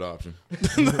them up seat. for adoption.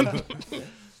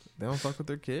 They don't fuck with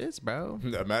their kids, bro.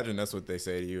 Imagine that's what they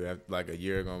say to you. After, like a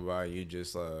year gone by, you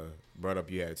just brought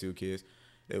up you had 2 kids.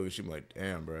 They would be like,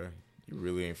 damn, bro, you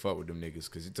really ain't fuck with them niggas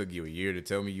because it took you a year to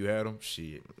tell me you had them.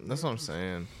 Shit. That's what I'm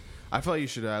saying. I feel like you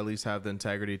should at least have the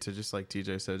integrity to just like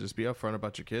TJ said, just be upfront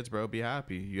about your kids, bro. Be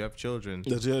happy. You have children.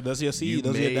 That's your seed.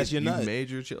 That's your you nut. made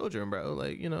your children, bro.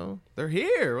 Like, they're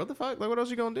here. What the fuck? Like, what else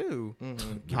you gonna do?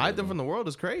 Hide them from the world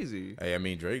is crazy. Hey, I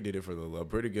mean, Drake did it for a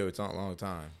pretty good long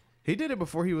time. He did it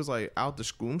before he was like out the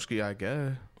schoomski, I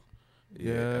guess.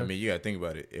 Yeah. I mean, you gotta think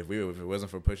about it. If it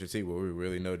wasn't for Pusha T, would we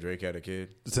really know Drake had a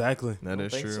kid? Exactly. That I don't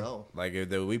is think true. so. Like,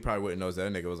 we probably wouldn't know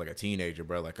that nigga was like a teenager,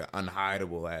 bro, like an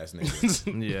unhideable ass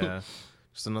nigga. Yeah.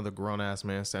 Just another grown ass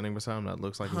man standing beside him that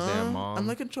looks like his damn mom. I'm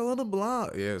in control of the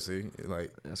block. Yeah, see,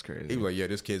 like That's crazy. he was like, yeah,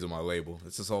 this kid's on my label.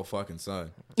 It's his whole fucking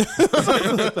son. It's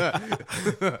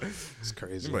He's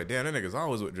crazy. like, damn, that nigga's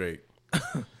always with Drake.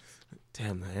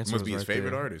 Damn, the answer Must be was his right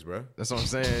favorite there. artist, bro. That's what I'm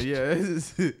saying. Yeah.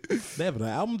 They have an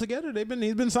album together.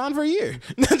 He's been signed for a year.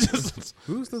 Just,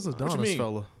 Who's this What you Adonis mean?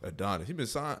 fella? Adonis. He been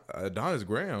signed. Adonis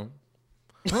Graham.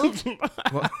 that's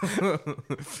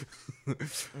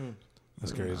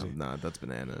crazy. Nah, that's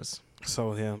bananas.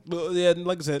 So yeah,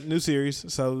 like I said, new series.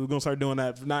 So we're gonna start doing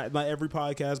that. Not every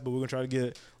podcast, but we're gonna try to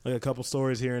get like a couple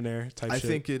stories here and there. Type I shit.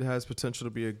 think it has potential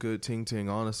to be a good ting,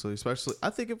 honestly. Especially,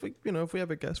 I think if we have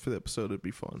a guest for the episode, it'd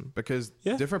be fun because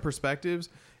Yeah. different perspectives.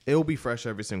 It'll be fresh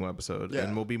every single episode, Yeah.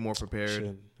 and we'll be more prepared.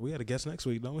 Shit. We had a guest next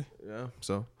week, don't we? Yeah.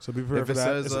 So So be prepared If for it that.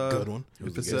 says, It's a good one. Who's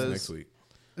If the it guest says next week?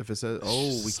 If it says,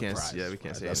 oh, we can't. Surprise. Yeah, we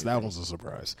can't say That one's a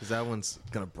surprise. because that one's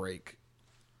gonna break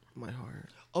my heart.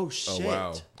 Oh shit!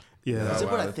 wow. Yeah. Is it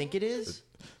what wow. I think it is?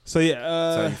 So yeah,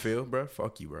 That's how you feel, bro?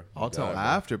 Fuck you, bro. I'll tell God, bro.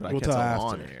 after, but I we'll can't tell tell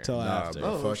after. on air. Tell Nah, after.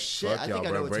 bro. Oh, shit. I y'all, think I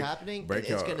bro. know what's happening, and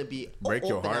it's gonna be break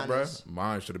your heart, bro. bananas.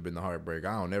 Mine should have been the heartbreak.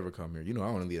 I don't never come here. You know, I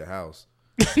want to leave the house.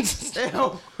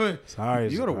 Sorry,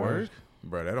 You go to work?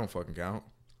 Bro, that don't fucking count.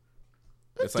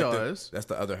 It It's like does. that's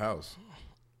the other house.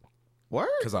 Work?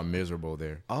 Because I'm miserable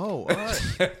there. Oh, all right.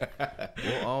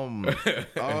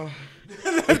 Well,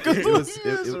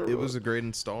 it was a great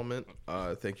installment.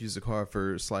 Thank you, Zakar,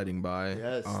 for sliding by.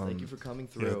 Yes, thank you for coming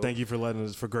through. Yeah, thank you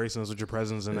for gracing us with your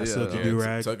presence and that Yeah. silky Yeah, do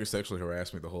rag. Tucker sexually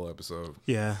harassed me the whole episode.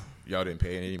 Yeah. Y'all didn't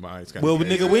pay any mind. It's Well,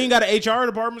 kinda nigga, we ain't got an HR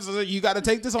department, so you got to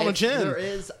take this on the If chin. there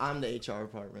is, I'm the HR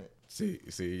department. See,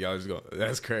 y'all just go.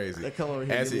 That's crazy. They come over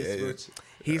here and give me a switch.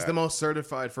 He's the most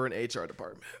certified for an HR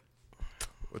department.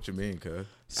 What you mean, cuz?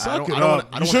 Suck it I don't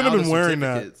up. wanna You shouldn't have out been his wearing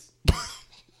that. certificates.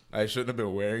 I shouldn't have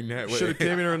been wearing that. Should have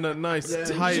came here in that nice Yeah,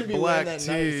 you tight should be black wearing that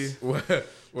tee. nice- What? I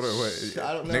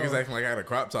don't know. Niggas acting like I had a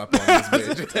crop top on this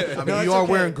bitch. I mean, No, you it's are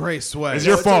okay. wearing gray sweat. It's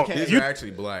your it's fault. okay. These You, are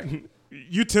actually black.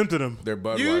 you tempted him. They're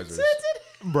Budweisers.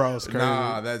 Bro, it's crazy.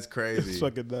 Nah, that's crazy. It's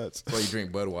fucking nuts. That's why you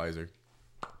drink Budweiser.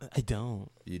 I don't.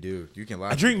 You do. You can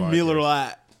lie. I drink Miller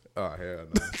Lite. Oh hell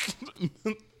no.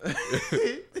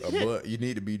 You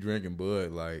need to be drinking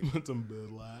Bud like Some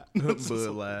Bud Light.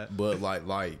 Bud Light. Bud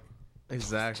Light.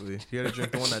 Exactly. You gotta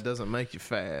drink the one that doesn't make you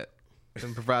fat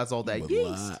and provides all that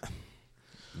yeast.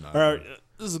 Nah, All right,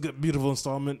 this is a good, beautiful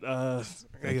installment. I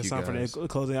guess you, time for the guys.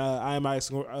 closing. I am Ix.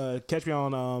 Catch me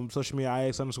on social media,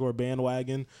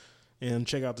 IX_bandwagon, and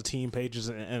check out the team pages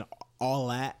and all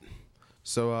that.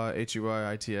 So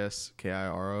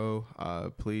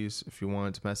HUITSKIRO. Please, if you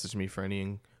want to message me for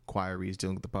any inquiries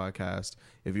dealing with the podcast,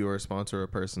 if you are a sponsor or a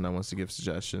person that wants to give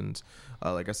suggestions,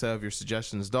 like I said, if your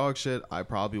suggestion is dog shit, I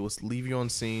probably will leave you on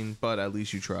scene, but at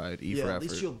least you tried. E for Yeah, effort. at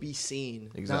least you'll be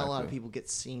seen. Not a lot Exactly. of people get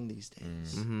seen these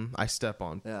days. I step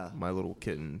on Yeah. my little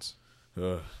kittens.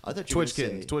 Ugh. I thought you were Twitch gonna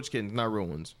kittens. say- Twitch kittens, not real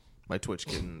ones. My Twitch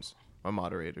kittens. My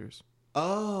moderators.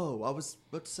 Oh, I was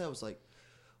about to say. I was like,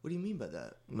 what do you mean by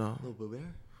that? No. Little Boo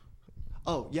Bear.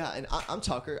 Oh yeah, and I'm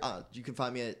Tucker. You can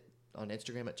find me on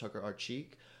Instagram at Tucker R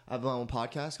Cheek. I have my own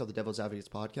podcast called the Devil's Advocates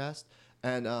Podcast,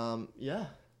 and yeah.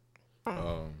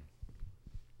 I'm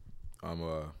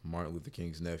Martin Luther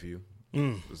King's nephew.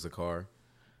 Zakar.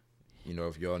 You know,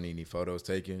 if y'all need any photos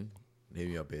taken, hit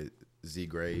me up at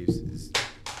Zeegraves.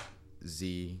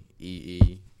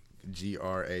 ZEEGRAVES.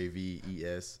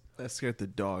 That scared the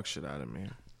dog shit out of me.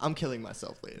 I'm killing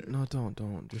myself later. No, don't.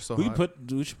 You're so We hot.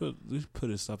 should put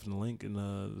his stuff in the link in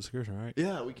the description, right?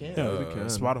 Yeah, we can. Yeah, we can.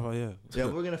 Spotify, yeah. Yeah,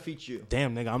 we're gonna feature you.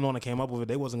 Damn, nigga, I'm the one that came up with it.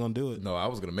 They wasn't gonna do it. No, I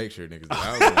was gonna make sure niggas.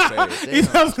 I was gonna say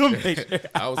it. I was gonna make sure.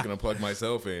 I was gonna plug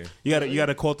myself in. You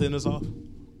gotta quote the end us off.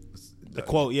 The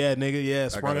quote, yeah, nigga, yeah,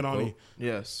 sprung got it a on quote? you.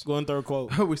 Yes. Go and throw a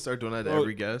quote. We start doing that to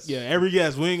every guest. Yeah, every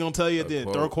guest. We ain't gonna tell you at the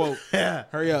end. Throw a quote.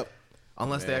 Hurry up.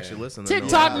 Unless they actually listen. then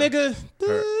TikTok, Yeah. nigga.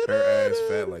 Her ass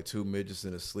fat like two midgets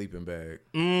in a sleeping bag.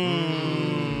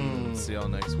 they'll- See y'all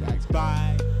next week.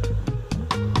 Bye.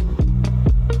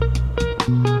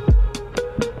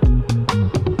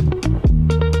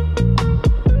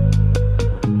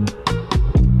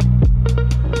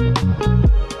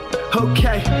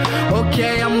 Okay,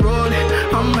 I'm rolling,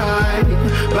 I'm high.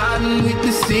 Riding with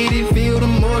the city, feel the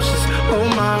motions, oh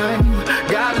my.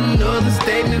 Got another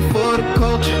statement for the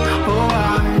culture, oh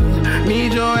I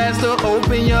need your ass to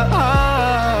open your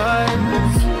eyes.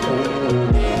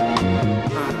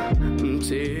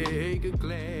 Take a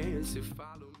glance and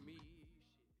follow.